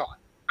they've been taught.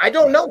 I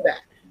don't know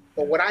that.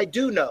 But what I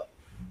do know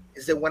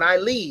is that when I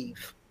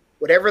leave,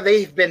 whatever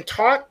they've been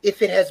taught,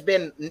 if it has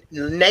been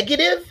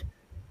negative,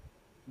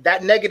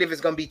 that negative is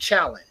going to be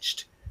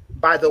challenged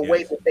by the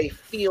way that they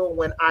feel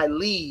when I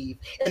leave.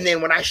 And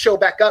then when I show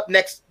back up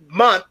next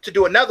month to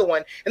do another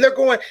one, and they're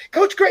going,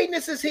 Coach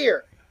Greatness is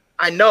here,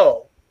 I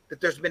know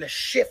that there's been a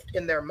shift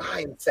in their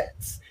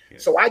mindsets.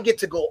 Yes. So I get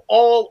to go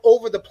all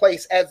over the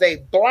place as a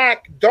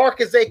black,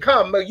 dark as they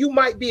come. You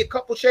might be a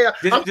couple shades.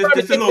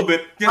 Just a little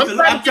bit.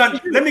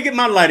 Let me get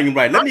my lighting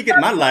right. I'm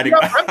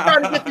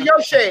trying to get to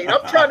your shade.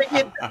 I'm trying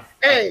to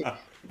get,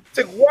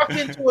 to walk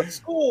into a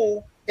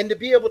school and to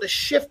be able to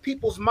shift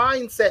people's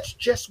mindsets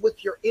just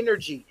with your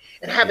energy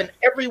and having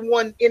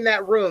everyone in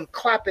that room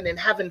clapping and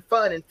having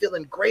fun and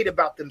feeling great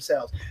about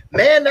themselves.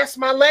 Man, that's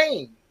my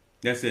lane.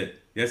 That's it.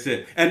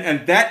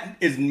 And that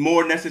is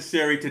more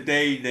necessary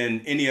today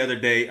than any other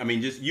day. I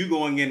mean, just you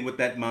going in with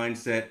that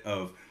mindset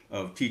of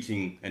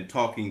teaching and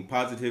talking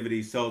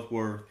positivity,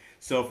 self-worth,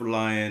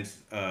 self-reliance,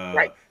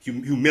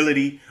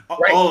 humility,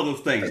 all of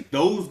those things.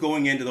 Those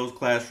going into those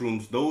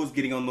classrooms, those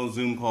getting on those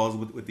Zoom calls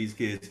with these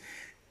kids,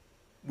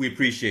 we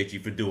appreciate you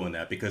for doing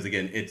that, because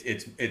again,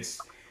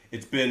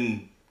 it's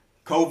been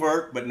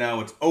covert, but now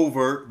it's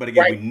overt. But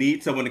again, we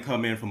need someone to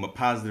come in from a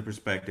positive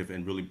perspective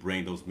and really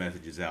bring those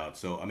messages out.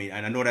 So I mean,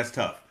 and I know that's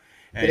tough,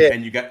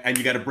 and you got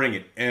to bring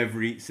it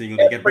every single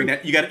day.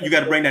 You got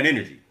to bring that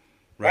energy,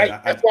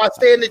 right? That's why I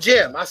stay in the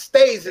gym. I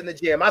stays in the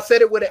gym. I said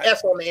it with an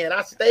S on the end.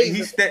 I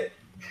stays.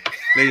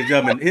 Ladies and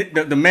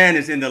gentlemen, the man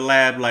is in the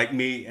lab like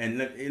me, and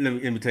let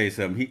me tell you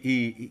something.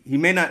 He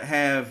may not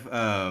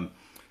have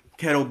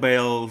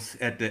kettlebells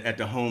at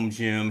the home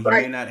gym. He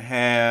may not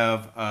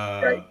have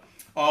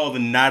all the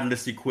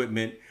knotless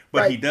equipment,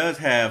 but he does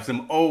have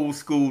some old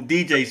school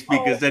DJ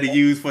speakers that he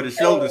used for the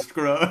shoulder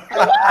scrub.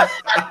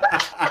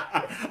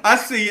 I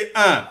see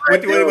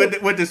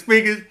it. With the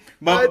speakers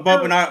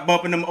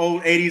bumping them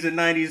old 80s and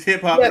 90s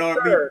hip hop Yes, and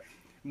R&B, sir.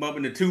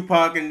 bumping the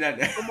Tupac and that.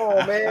 Come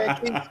on, man.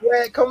 Keith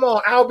Sweat. Come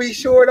on. I'll be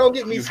sure. Don't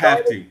get me You have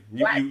started. to.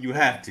 You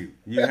have to.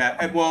 You have.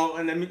 And well,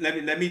 and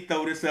let me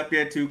throw this up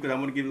there too, because I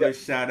want to give a little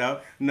shout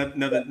out.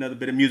 Another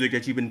bit of music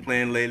that you've been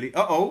playing lately.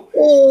 Okay.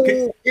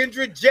 Oh,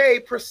 Kendra J,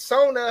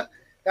 Persona.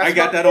 I That's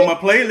got my that on my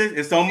playlist.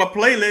 It's on my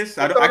playlist.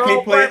 I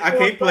can't play it. I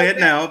can't play it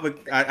now, but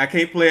I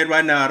can't play it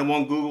right now. I don't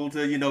want Google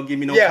to give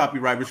me no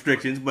copyright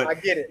restrictions. But I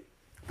get it.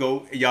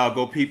 Go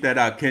peep that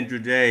out.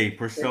 Kendra J,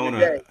 Persona.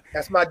 Kendra J.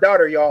 That's my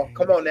daughter, y'all.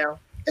 Come on now.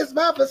 It's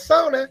my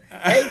persona.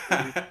 Hey.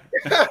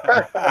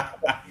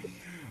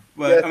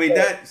 But yes, I mean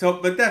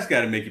but that's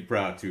got to make you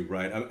proud too,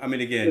 right? I mean,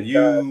 again,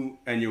 you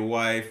and your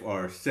wife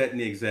are setting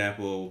the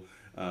example,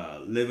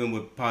 living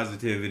with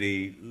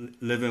positivity,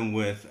 living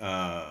with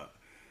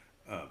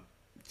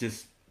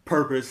just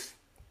purpose,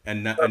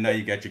 and now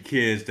you got your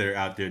kids that are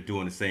out there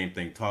doing the same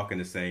thing, talking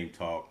the same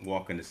talk,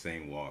 walking the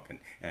same walk,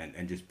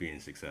 and just being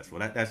successful.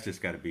 That's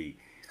just got to be.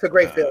 It's a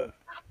great feeling.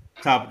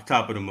 Top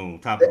of the moon.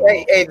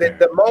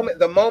 The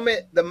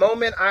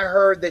moment I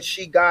heard that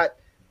she got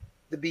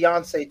the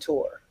Beyonce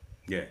tour.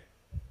 Yeah.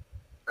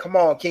 Come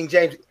on, King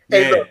James.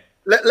 Hey,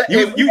 look.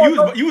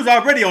 You was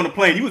already on the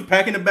plane. You was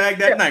packing the bag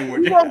that night.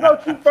 We won't go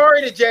too far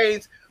into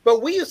James,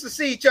 but we used to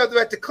see each other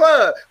at the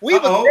club. We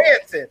was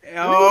dancing.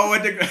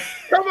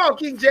 Come on,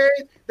 King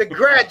James. The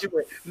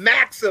Graduate,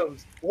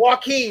 Maxims,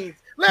 Joaquin's.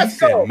 Let's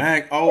go.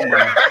 Mac, oh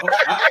my!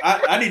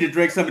 I need to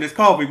drink some of this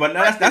coffee, but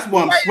that's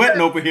why I'm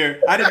sweating over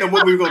here. I didn't know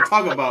what we were going to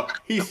talk about.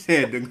 He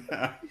said, "You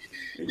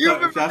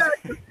remember that?"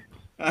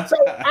 So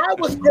I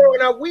was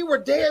growing up. We were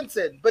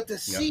dancing, but to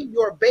see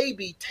your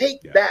baby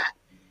take that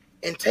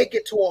and take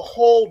it to a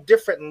whole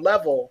different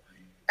level,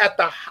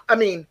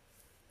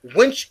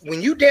 when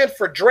you dance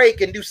for Drake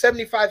and do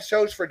 75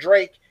 shows for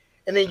Drake,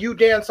 and then you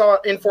dance on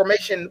in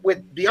formation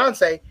with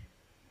Beyonce,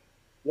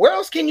 where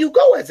else can you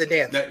go as a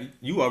dancer?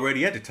 You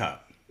already at the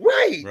top.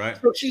 Right.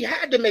 So she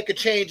had to make a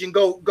change and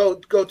go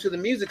to the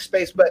music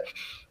space, but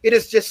it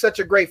is just such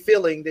a great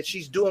feeling that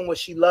she's doing what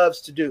she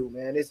loves to do,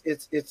 man.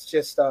 It's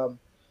just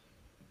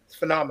it's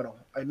phenomenal.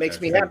 It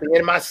makes me happy.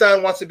 And my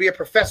son wants to be a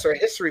professor, a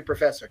history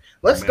professor.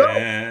 Let's go.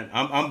 Man,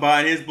 I'm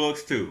buying his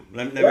books too.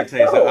 Let me tell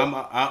you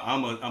something.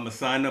 I'm a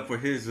sign up for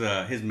his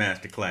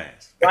master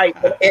class. Right.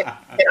 And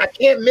I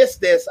can't miss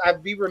this.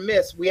 I'd be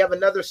remiss. We have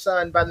another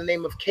son by the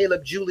name of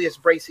Caleb Julius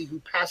Bracy who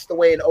passed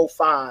away in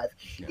 2005.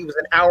 Yeah. He was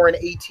an hour and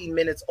 18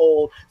 minutes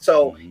old.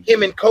 So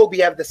him and Kobe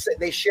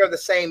they share the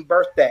same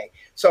birthday.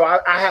 So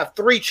I have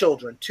 3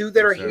 children, 2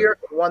 that are here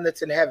and 1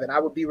 that's in heaven. I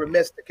would be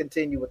remiss to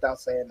continue without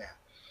saying that.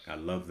 I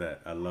love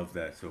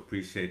that. So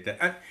appreciate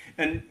that.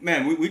 And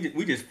man,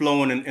 we just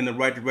flowing in the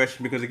right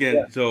direction because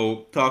again,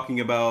 so talking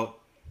about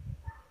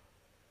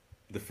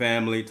the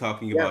family,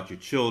 talking about your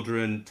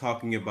children,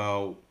 talking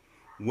about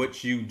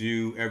what you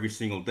do every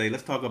single day.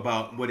 Let's talk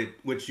about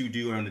what you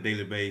do on a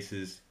daily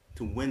basis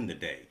to win the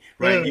day,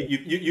 right?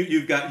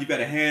 You've got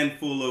a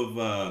handful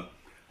of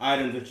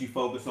items that you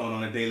focus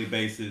on a daily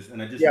basis,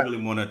 and I just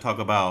really want to talk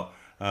about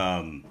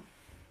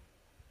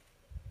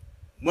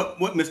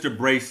what Mr.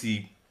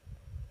 Bracy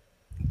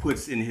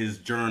puts in his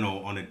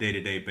journal on a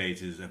day-to-day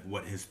basis of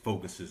what his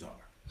focuses are.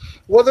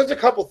 Well, there's a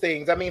couple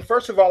things. I mean,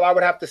 first of all, I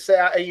would have to say,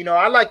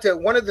 I like to,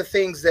 one of the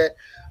things that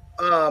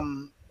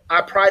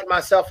I pride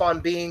myself on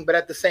being, but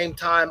at the same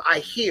time, I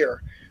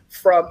hear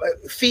from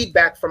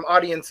feedback from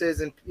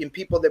audiences and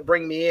people that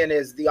bring me in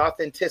is the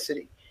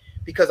authenticity.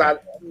 Because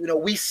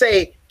we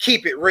say,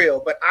 keep it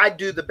real, but I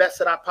do the best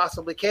that I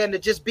possibly can to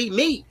just be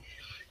me.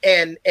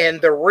 And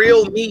the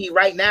real me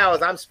right now,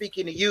 as I'm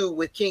speaking to you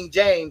with King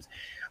James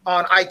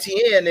on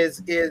ITN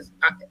is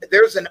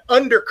there's an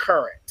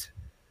undercurrent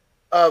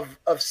of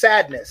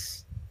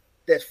sadness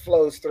that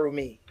flows through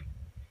me.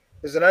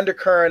 There's an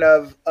undercurrent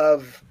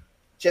of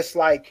just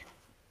like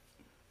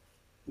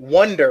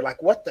wonder,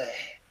 like what the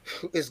heck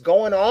is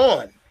going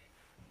on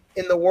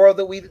in the world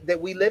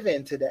that we live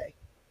in today.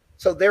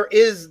 So there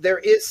is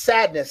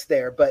sadness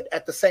there, but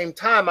at the same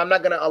time, I'm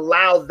not going to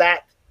allow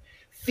that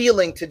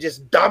feeling to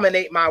just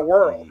dominate my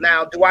world.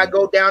 Now, do I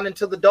go down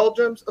into the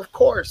doldrums? Of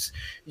course.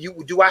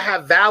 Do I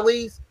have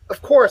valleys?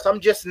 Of course. I'm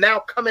just now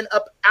coming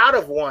up out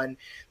of one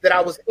that I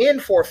was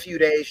in for a few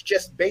days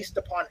just based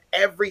upon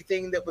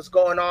everything that was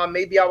going on.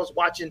 Maybe I was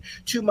watching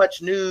too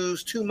much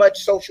news, too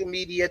much social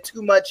media,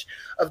 too much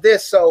of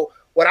this. So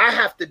what I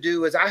have to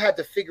do is I had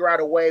to figure out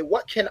a way,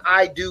 what can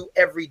I do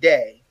every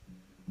day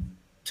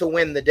to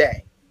win the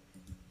day?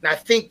 And I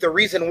think the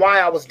reason why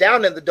I was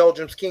down in the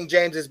doldrums, King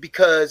James, is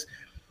because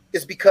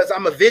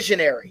I'm a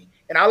visionary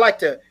and I like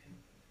to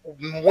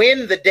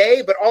win the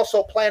day, but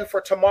also plan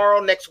for tomorrow,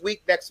 next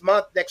week, next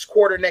month, next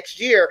quarter, next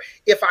year,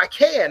 if I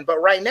can.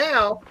 But right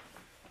now,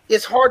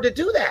 it's hard to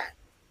do that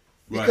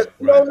because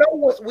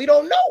we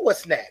don't know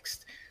what's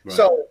next. Right.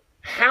 So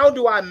how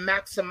do I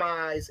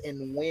maximize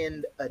and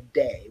win a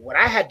day? What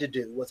I had to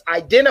do was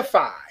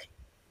identify,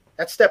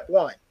 that's step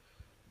 1,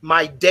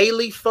 my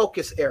daily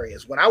focus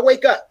areas. When I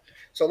wake up,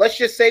 so let's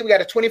just say we got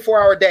a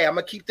 24-hour day. I'm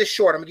going to keep this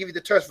short. I'm going to give you the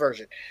terse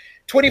version.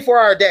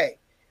 24-hour day.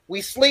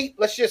 We sleep,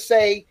 let's just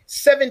say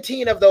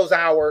 17 of those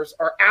hours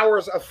are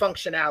hours of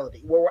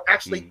functionality where we're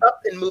actually up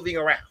and moving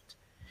around.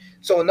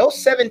 So in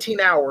those 17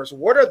 hours,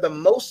 what are the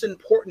most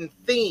important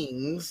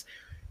things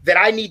that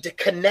I need to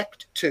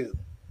connect to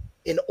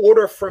in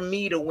order for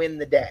me to win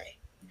the day?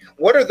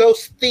 What are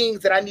those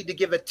things that I need to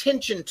give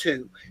attention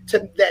to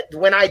that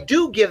when I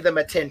do give them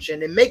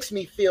attention, it makes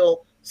me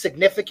feel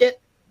significant,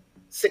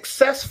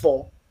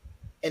 successful,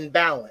 and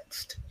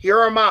balanced? Here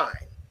are mine.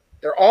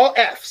 They're all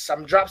F's. I'm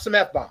going to drop some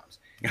F-bombs.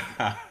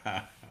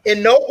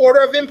 In no order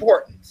of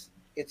importance.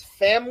 It's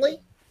family,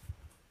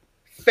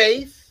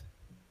 faith,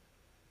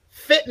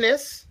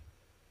 fitness,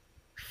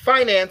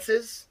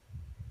 finances,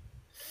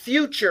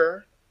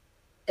 future,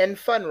 and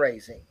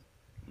fundraising.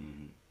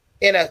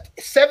 In a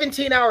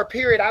 17-hour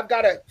period, I've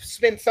got to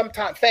spend some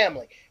time,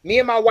 family. Me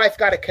and my wife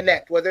got to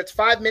connect. Whether it's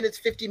 5 minutes,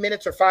 50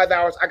 minutes, or 5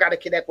 hours, I got to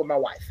connect with my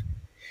wife.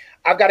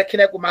 I've got to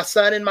connect with my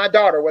son and my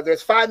daughter. Whether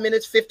it's 5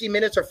 minutes, 50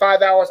 minutes, or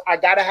 5 hours, I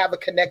got to have a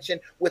connection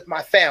with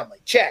my family.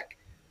 Check.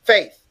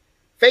 Faith.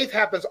 Faith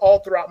happens all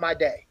throughout my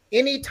day.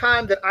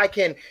 Anytime that I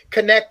can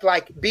connect,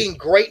 like being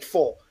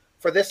grateful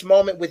for this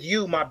moment with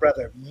you, my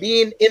brother,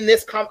 being in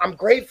this, I'm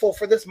grateful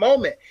for this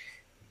moment.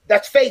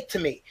 That's faith to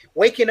me.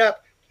 Waking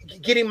up,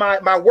 getting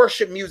my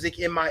worship music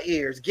in my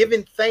ears,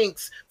 giving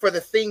thanks for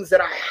the things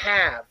that I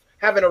have,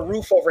 having a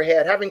roof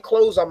overhead, having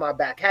clothes on my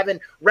back, having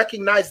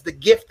recognized the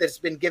gift that's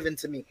been given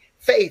to me.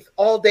 Faith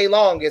all day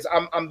long is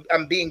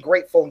I'm being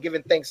grateful and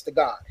giving thanks to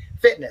God.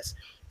 Fitness.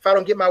 If I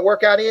don't get my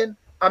workout in,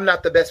 I'm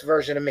not the best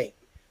version of me.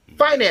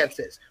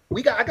 Finances.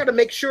 I got to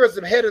make sure as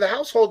the head of the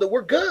household that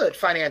we're good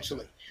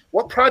financially.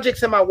 What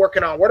projects am I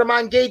working on? What are my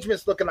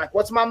engagements looking like?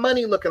 What's my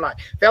money looking like?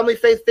 Family,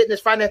 faith, fitness,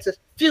 finances,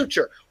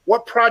 future.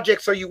 What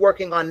projects are you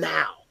working on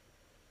now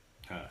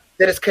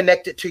that is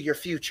connected to your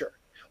future?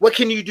 What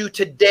can you do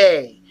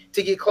today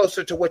to get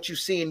closer to what you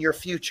see in your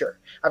future?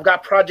 I've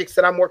got projects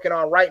that I'm working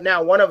on right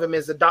now. One of them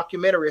is a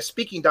documentary, a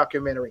speaking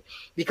documentary,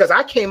 because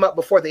I came up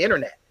before the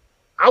internet.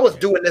 I was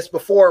doing this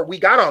before we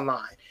got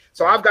online.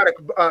 So I've got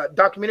a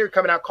documentary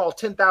coming out called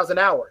 10,000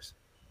 Hours.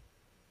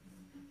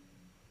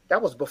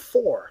 That was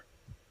before.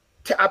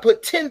 I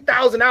put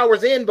 10,000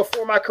 hours in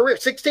before my career,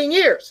 16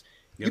 years.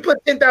 Yep. You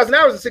put 10,000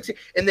 hours in 16.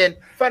 And then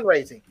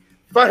fundraising.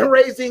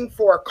 Fundraising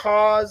for a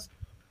cause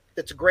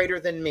that's greater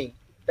than me.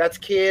 That's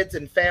kids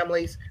and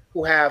families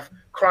who have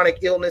chronic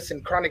illness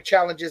and chronic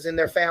challenges in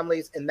their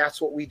families, and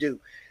that's what we do.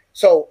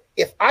 So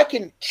if I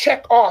can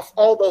check off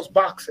all those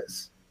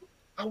boxes,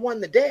 I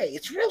won the day.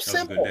 It's real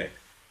simple.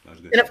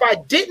 And if I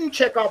didn't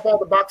check off all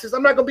the boxes,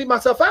 I'm not going to beat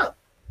myself up.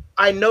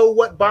 I know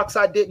what box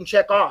I didn't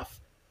check off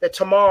that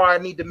tomorrow I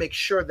need to make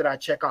sure that I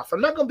check off. I'm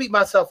not going to beat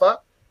myself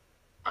up.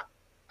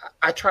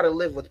 I try to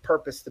live with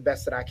purpose the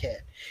best that I can.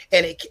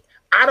 And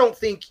I don't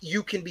think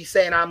you can be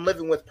saying I'm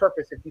living with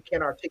purpose if you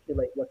can't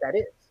articulate what that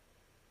is.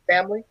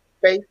 Family,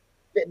 faith,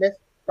 fitness,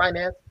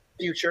 finance,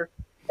 future,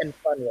 and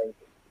fundraising.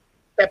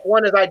 Step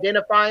 1 is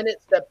identifying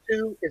it. Step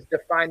 2 is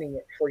defining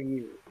it for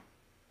you.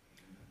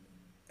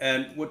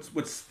 And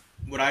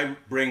what I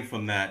bring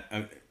from that,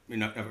 I've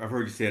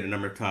heard you say it a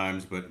number of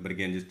times, but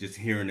again, just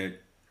hearing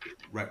it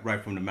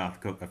right from the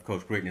mouth of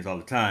Coach Greatness all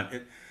the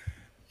time.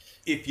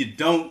 If you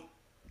don't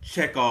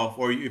check off,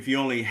 or if you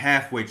only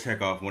halfway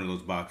check off one of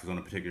those boxes on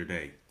a particular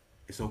day,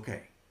 it's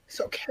okay.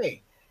 It's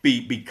okay.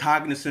 Be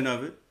cognizant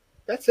of it.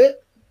 That's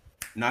it.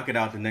 Knock it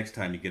out the next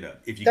time you get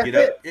up. If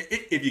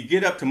you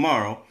get up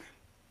tomorrow,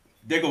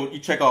 you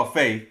check off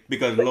faith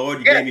because Lord,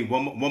 you gave me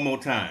one more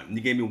time.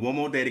 You gave me one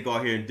more day to go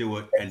out here and do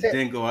it,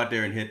 then go out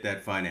there and hit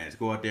that finance.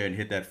 Go out there and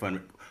hit that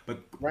fund. But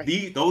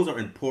those are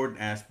important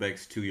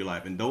aspects to your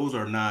life, and those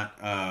are not.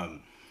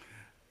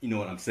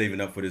 I'm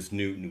saving up for this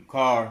new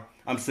car.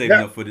 I'm saving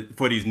up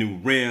for these new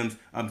rims.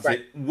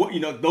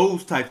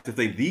 Those types of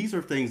things. These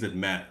are things that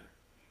matter,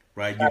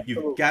 right?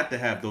 You've got to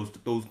have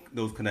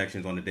those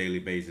connections on a daily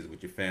basis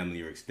with your family,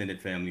 your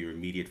extended family, your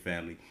immediate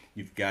family.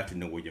 You've got to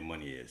know where your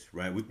money is,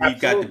 right? We've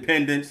got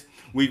dependents.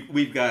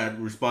 We've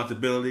got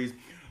responsibilities.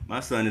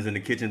 My son is in the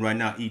kitchen right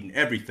now eating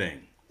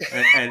everything.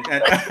 And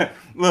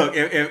look,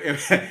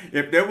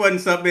 if there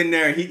wasn't something in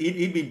there,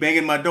 he'd be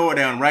banging my door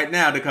down right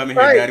now to come in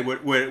here, Daddy,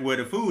 where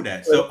the food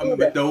at. So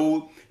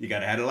those, you got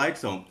to have the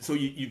lights on. So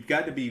you've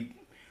got to be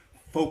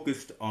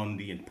focused on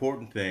the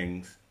important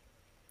things,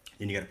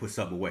 and you got to put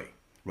something away,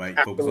 right?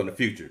 Absolutely. Focus on the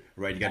future,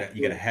 right? You got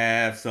to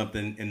have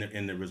something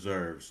in the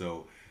reserve.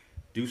 So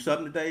do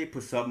something today,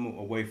 put something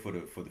away for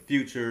the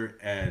future,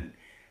 and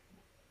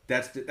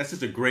that's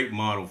just a great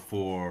model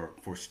for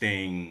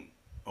staying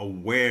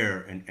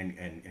aware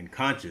and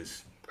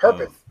conscious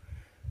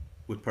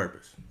with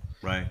purpose,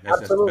 right?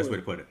 That's the best way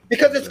to put it.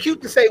 Because it's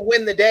cute to say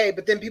win the day,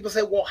 but then people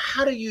say, well,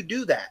 how do you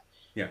do that?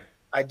 Yeah.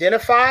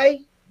 Identify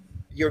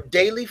your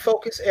daily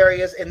focus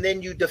areas and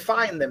then you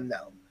define them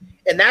though.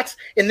 And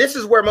this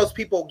is where most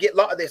people get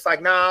lost. It's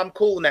like, nah, I'm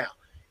cool now.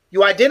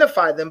 You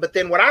identify them, but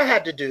then what I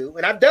had to do,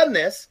 and I've done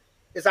this,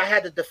 is I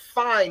had to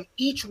define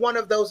each one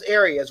of those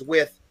areas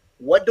with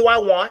what do I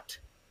want?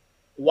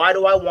 Why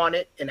do I want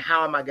it? And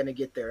how am I going to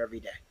get there every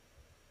day?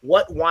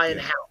 what, why, and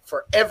how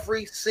for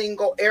every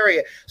single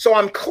area. So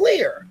I'm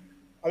clear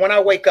when I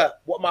wake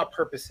up what my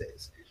purpose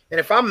is. And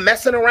if I'm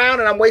messing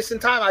around and I'm wasting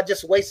time, I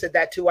just wasted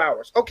that 2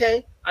 hours.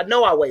 Okay, I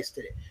know I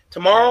wasted it.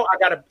 Tomorrow, I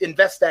got to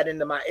invest that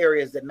into my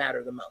areas that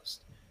matter the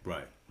most.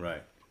 Right,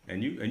 right.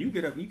 And you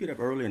get up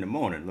early in the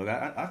morning. Look,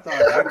 I thought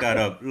I got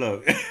up.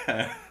 Look,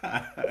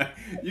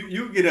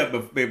 you get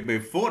up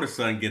before the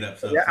sun get up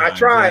sometimes. Yeah, I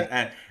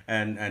try.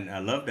 And I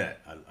love that.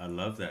 I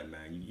love that,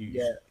 man. You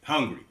Yeah.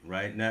 hungry,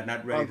 right? Not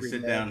ready Hungry, to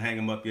sit man. down, hang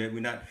them up yet.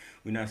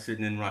 We're not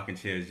sitting in rocking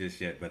chairs just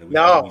yet, brother.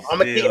 No, we I'm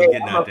still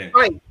getting out there.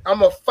 fight.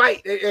 I'm a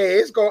fight. Hey,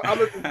 it's going. I'm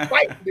gonna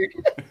fight.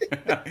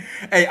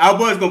 Hey, I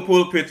was gonna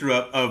pull a picture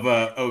up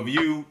of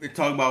you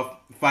talking about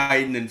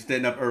fighting and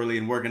standing up early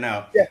and working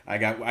out. Yeah. I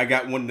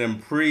got one of them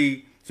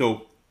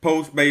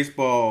post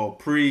baseball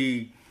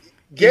eating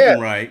Yeah.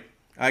 right.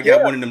 I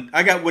got one of them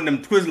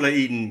Twizzler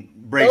eating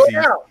Bracy. Oh,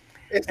 yeah.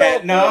 It's all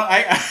And, no,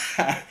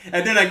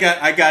 and then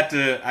I got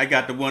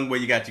the one where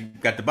you got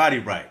the body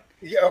right.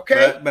 Yeah,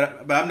 okay.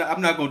 But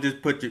I'm not gonna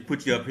just put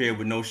you up here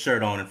with no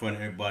shirt on in front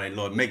of everybody.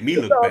 Lord, make me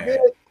It's look all bad.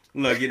 good.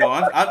 Look,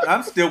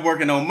 I'm still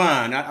working on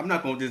mine. I'm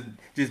not gonna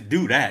just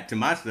do that to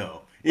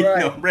myself.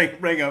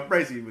 Right. Bring up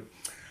Bracy. But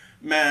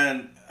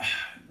man,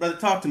 brother,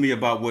 talk to me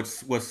about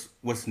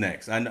what's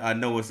next. I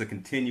know it's a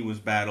continuous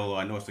battle.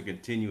 I know it's a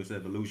continuous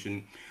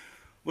evolution.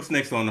 What's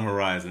next on the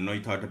horizon? I know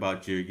you talked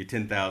about your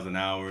 10,000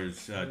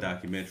 hours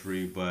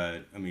documentary, but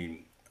I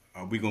mean,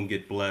 are we gonna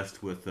get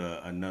blessed with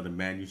another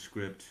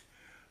manuscript?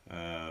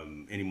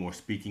 Any more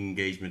speaking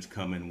engagements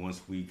coming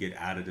once we get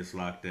out of this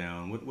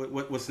lockdown?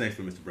 What's next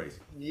for Mr. Bracy?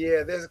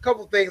 Yeah, there's a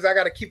couple things I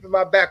got to keep in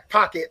my back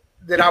pocket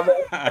that I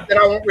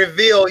won't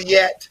reveal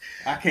yet.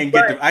 I can't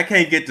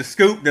get the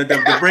scoop,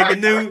 the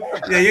breaking news.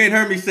 Yeah, you ain't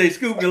heard me say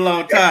scoop in a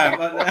long time.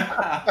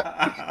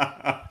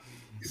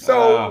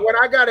 So what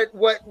I got it,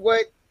 what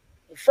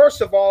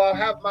first of all, I'll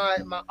have my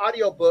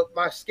audiobook,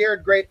 my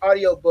Scared Great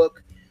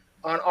audiobook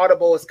on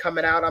Audible is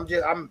coming out.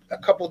 I'm a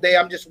couple days.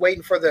 I'm just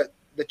waiting for the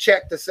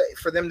check to say,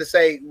 for them to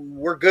say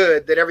we're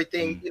good, that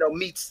everything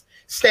meets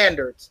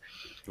standards.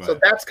 Right. So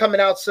that's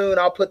coming out soon.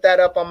 I'll put that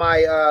up on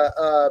my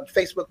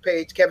Facebook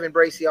page, Kevin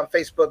Bracy on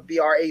Facebook,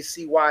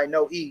 Bracy,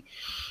 no E.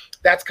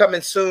 That's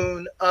coming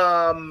soon.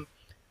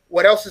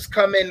 What else is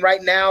coming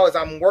right now is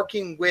I'm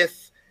working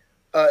with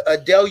a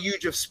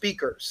deluge of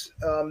speakers.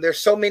 There's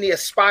so many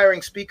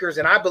aspiring speakers,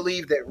 and I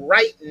believe that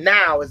right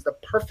now is the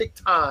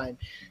perfect time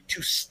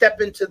to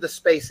step into the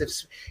space.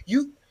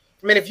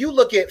 If you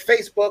look at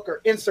Facebook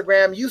or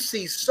Instagram, you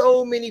see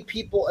so many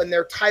people in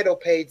their title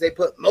page, they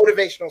put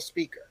motivational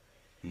speaker.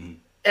 Mm-hmm.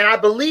 And I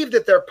believe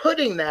that they're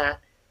putting that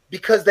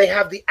because they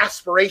have the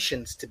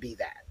aspirations to be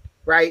that,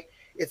 right?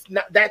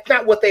 That's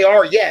not what they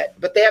are yet,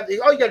 but they have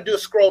all you got to do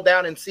is scroll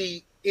down and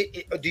see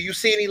do you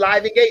see any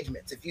live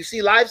engagements? If you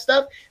see live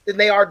stuff, then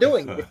they are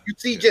doing it. If you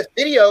see just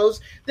videos,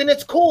 then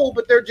it's cool,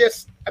 but they're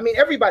just,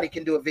 everybody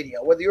can do a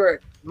video, whether you're a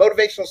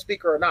motivational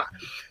speaker or not.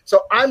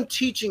 So I'm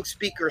teaching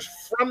speakers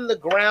from the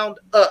ground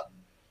up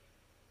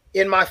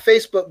in my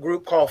Facebook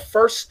group called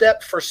First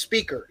Step for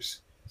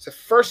Speakers. It's a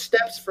First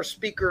Steps for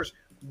Speakers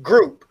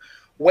group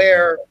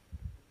where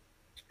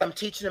I'm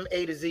teaching them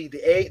A to Z,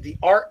 the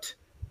art,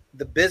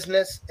 the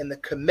business, and the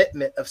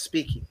commitment of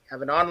speaking. I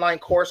have an online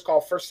course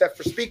called First Step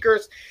for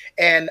Speakers,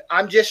 and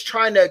I'm just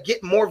trying to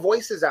get more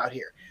voices out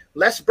here.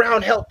 Les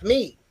Brown helped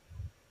me,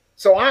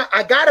 so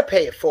I got to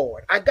pay it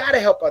forward. I got to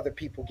help other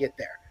people get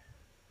there,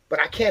 but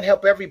I can't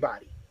help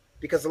everybody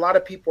because a lot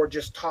of people are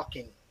just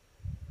talking.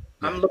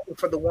 Yeah. I'm looking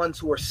for the ones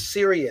who are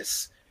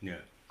serious. Yeah.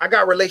 I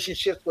got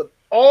relationships with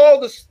all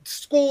the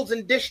schools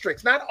and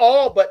districts, not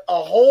all, but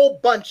a whole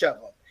bunch of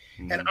them.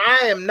 Mm-hmm. And I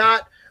am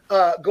not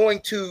going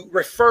to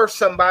refer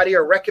somebody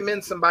or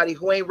recommend somebody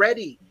who ain't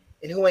ready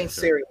and who ain't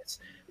serious.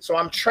 So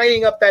I'm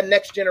training up that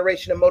next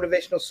generation of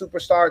motivational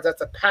superstars.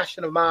 That's a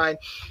passion of mine.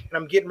 And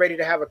I'm getting ready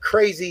to have a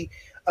crazy,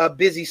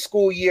 busy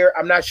school year.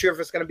 I'm not sure if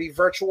it's going to be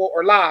virtual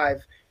or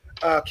live,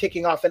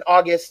 kicking off in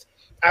August.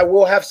 I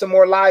will have some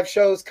more live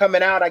shows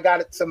coming out. I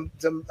got some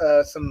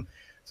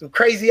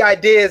crazy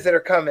ideas that are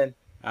coming.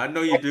 I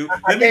know you do.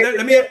 I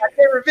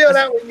can't reveal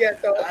that one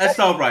yet, though. That's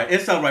all right.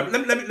 It's all right.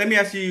 Let me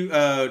ask you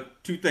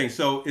two things.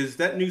 So, is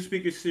that new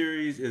speaker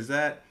series? Is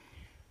that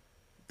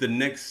the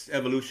next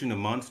evolution of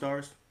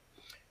Monstars?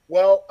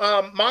 Well,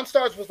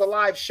 Monstars was the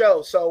live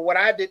show. So what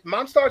I did,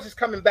 Monstars is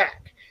coming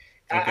back.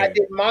 Okay. I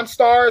did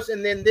Monstars,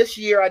 and then this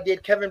year I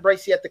did Kevin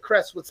Bracy at the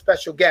Crest with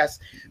special guests.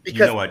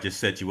 Because I just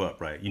set you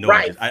up, right?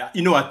 Right. I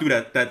threw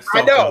that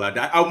softball out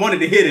there. I wanted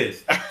to hear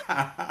this.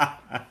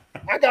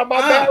 I got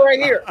my bat right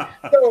here.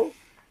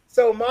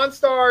 So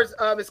Monstars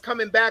is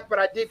coming back, but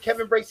I did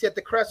Kevin Bracy at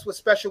the Crest with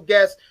special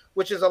guests,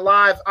 which is a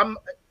live.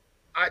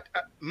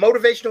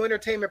 Motivational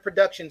entertainment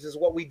productions is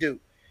what we do.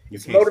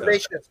 It's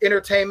motivation, it's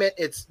entertainment.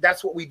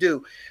 That's what we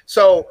do.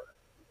 So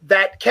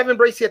that Kevin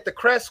Bracy at the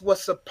Crest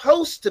was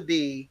supposed to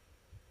be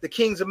the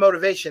Kings of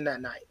Motivation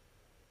that night,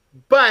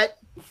 but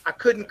I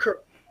couldn't.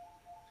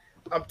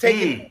 I'm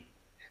taking.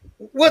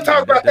 We'll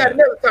talk about that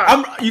another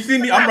time. You see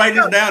me? I'm writing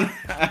this down.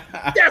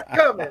 That's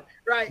coming,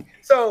 right?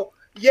 So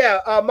yeah,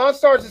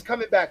 Monstars is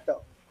coming back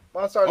though.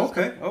 Monstars is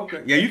Okay,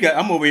 okay. Yeah, you got.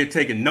 I'm over here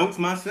taking notes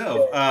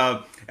myself.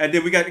 And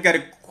then we got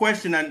a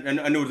question. I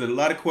know there's a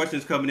lot of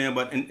questions coming in,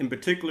 but in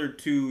particular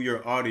to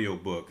your audio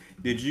book,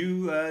 did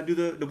you do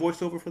the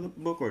voiceover for the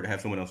book, or have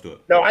someone else do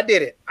it? No, I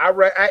did it.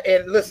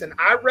 And listen,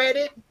 I read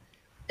it,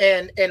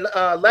 and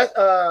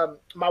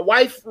my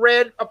wife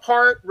read a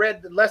part,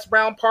 read the Les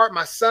Brown part.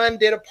 My son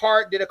did a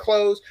part, did a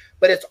close,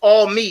 but it's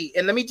all me.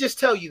 And let me just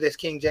tell you this,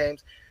 King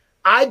James,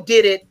 I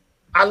did it.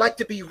 I like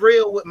to be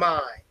real with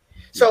mine.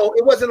 So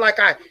it wasn't like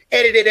I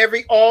edited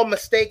all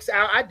mistakes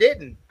out. I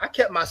didn't. I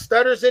kept my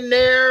stutters in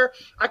there.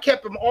 I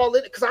kept them all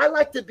in because I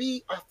like to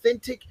be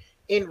authentic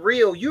and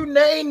real.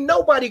 Ain't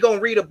nobody gonna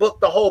read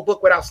the whole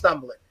book without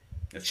stumbling.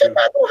 Shit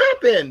not gonna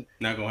happen.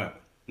 Not gonna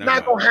happen.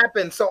 Not gonna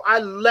happen. So I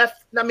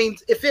left. I mean,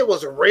 if it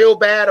was real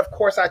bad, of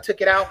course I took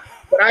it out,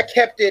 but I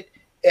kept it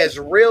as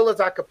real as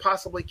I could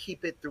possibly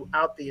keep it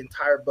throughout the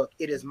entire book.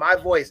 It is my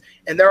voice,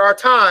 and there are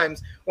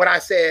times when I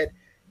said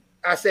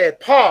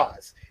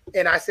pause.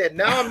 And I said,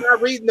 no, I'm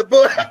not reading the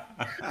book.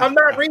 I'm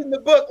not reading the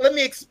book. Let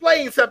me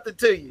explain something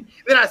to you.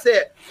 Then I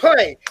said,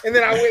 play. And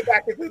then I went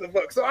back into the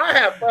book. So I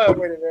have fun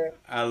with it, man.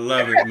 I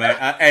love it, man.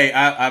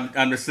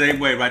 I'm the same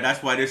way, right?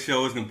 That's why this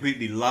show is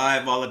completely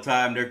live all the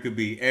time. There could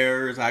be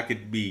errors. I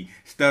could be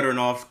stuttering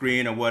off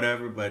screen or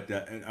whatever. But,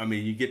 I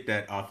mean, you get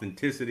that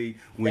authenticity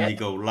when you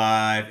go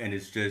live and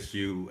it's just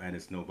you and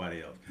it's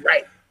nobody else.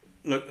 Right.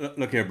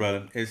 Look here,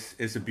 brother.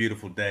 It's a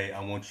beautiful day. I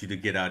want you to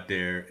get out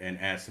there and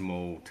add some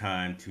more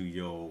time to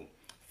your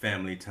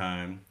family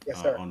time.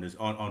 Yes, sir. On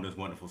this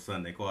wonderful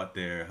Sunday. Go out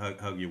there,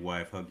 hug your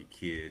wife, hug your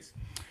kids.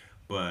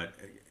 But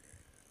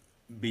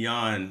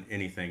beyond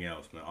anything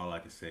else, man, all I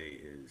can say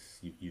is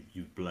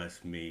you've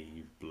blessed me.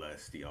 You've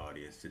blessed the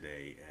audience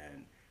today,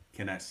 and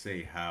cannot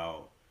say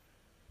how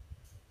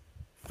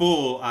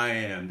full I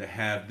am to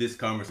have this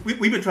conversation.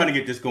 We've been trying to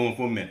get this going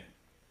for a minute.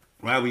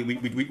 Right,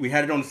 we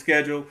had it on the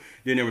schedule.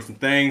 Then there were some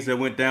things that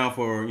went down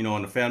for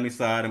on the family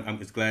side. I'm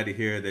just glad to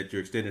hear that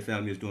your extended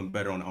family is doing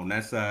better on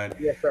that side.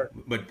 Yes, sir.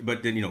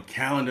 But then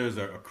calendars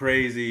are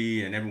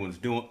crazy and everyone's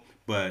doing,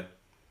 but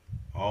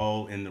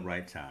all in the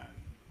right time.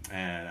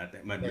 And I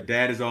think my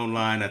dad is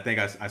online. I think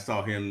I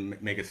saw him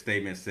make a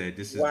statement said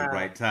this is the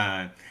right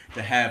time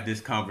to have this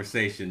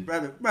conversation,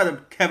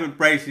 brother Kevin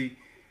Bracy.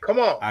 Come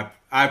on.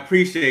 I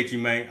appreciate you,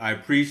 man. I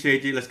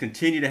appreciate you. Let's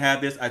continue to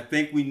have this. I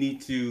think we need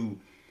to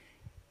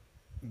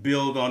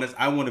build on this.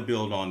 I want to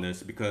build on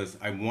this because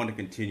I want to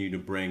continue to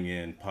bring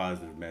in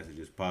positive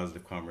messages,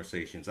 positive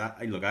conversations.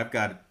 I've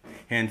got a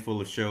handful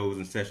of shows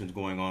and sessions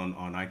going on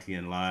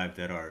ITN Live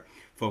that are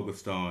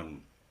focused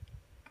on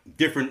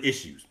different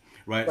issues,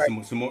 right?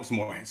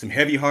 Some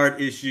heavy heart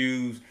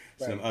issues,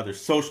 some other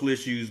social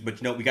issues, but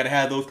we got to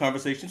have those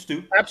conversations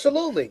too.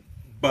 Absolutely.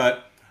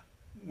 But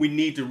we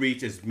need to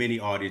reach as many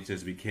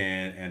audiences as we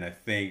can, and I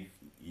think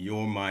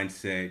your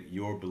mindset,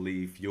 your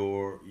belief,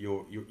 your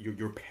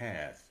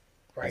path.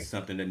 Right. It's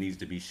something that needs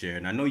to be shared.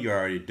 And I know you're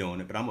already doing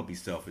it, but I'm gonna be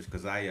selfish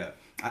because I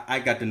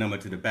got the number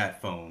to the bat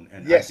phone,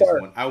 and yes,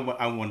 I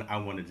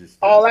want to just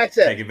all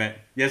access. Take it back.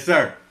 Yes,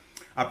 sir.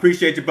 I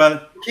appreciate you,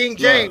 brother. King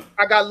James,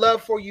 I got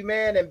love for you,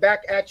 man, and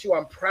back at you.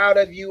 I'm proud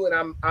of you,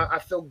 and I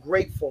feel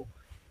grateful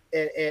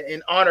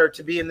and honored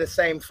to be in the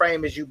same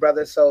frame as you,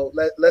 brother. So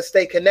let's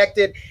stay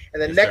connected.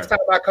 And the next time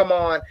I come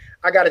on,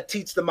 I got to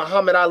teach the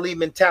Muhammad Ali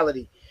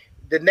mentality.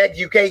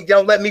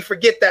 Don't let me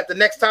forget that. The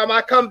next time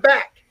I come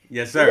back.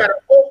 Yes, sir. You got to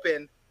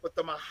open with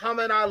the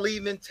Muhammad Ali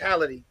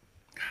mentality.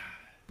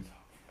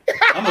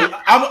 I'm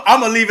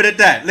gonna leave it at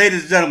that,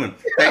 ladies and gentlemen.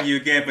 Thank you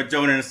again for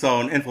joining us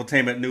on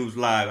Infotainment News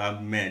Live.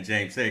 I'm man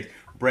James Hicks.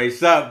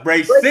 Brace up,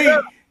 Bracy.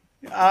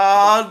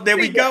 Oh, there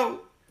we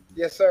go.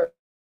 Yes, sir.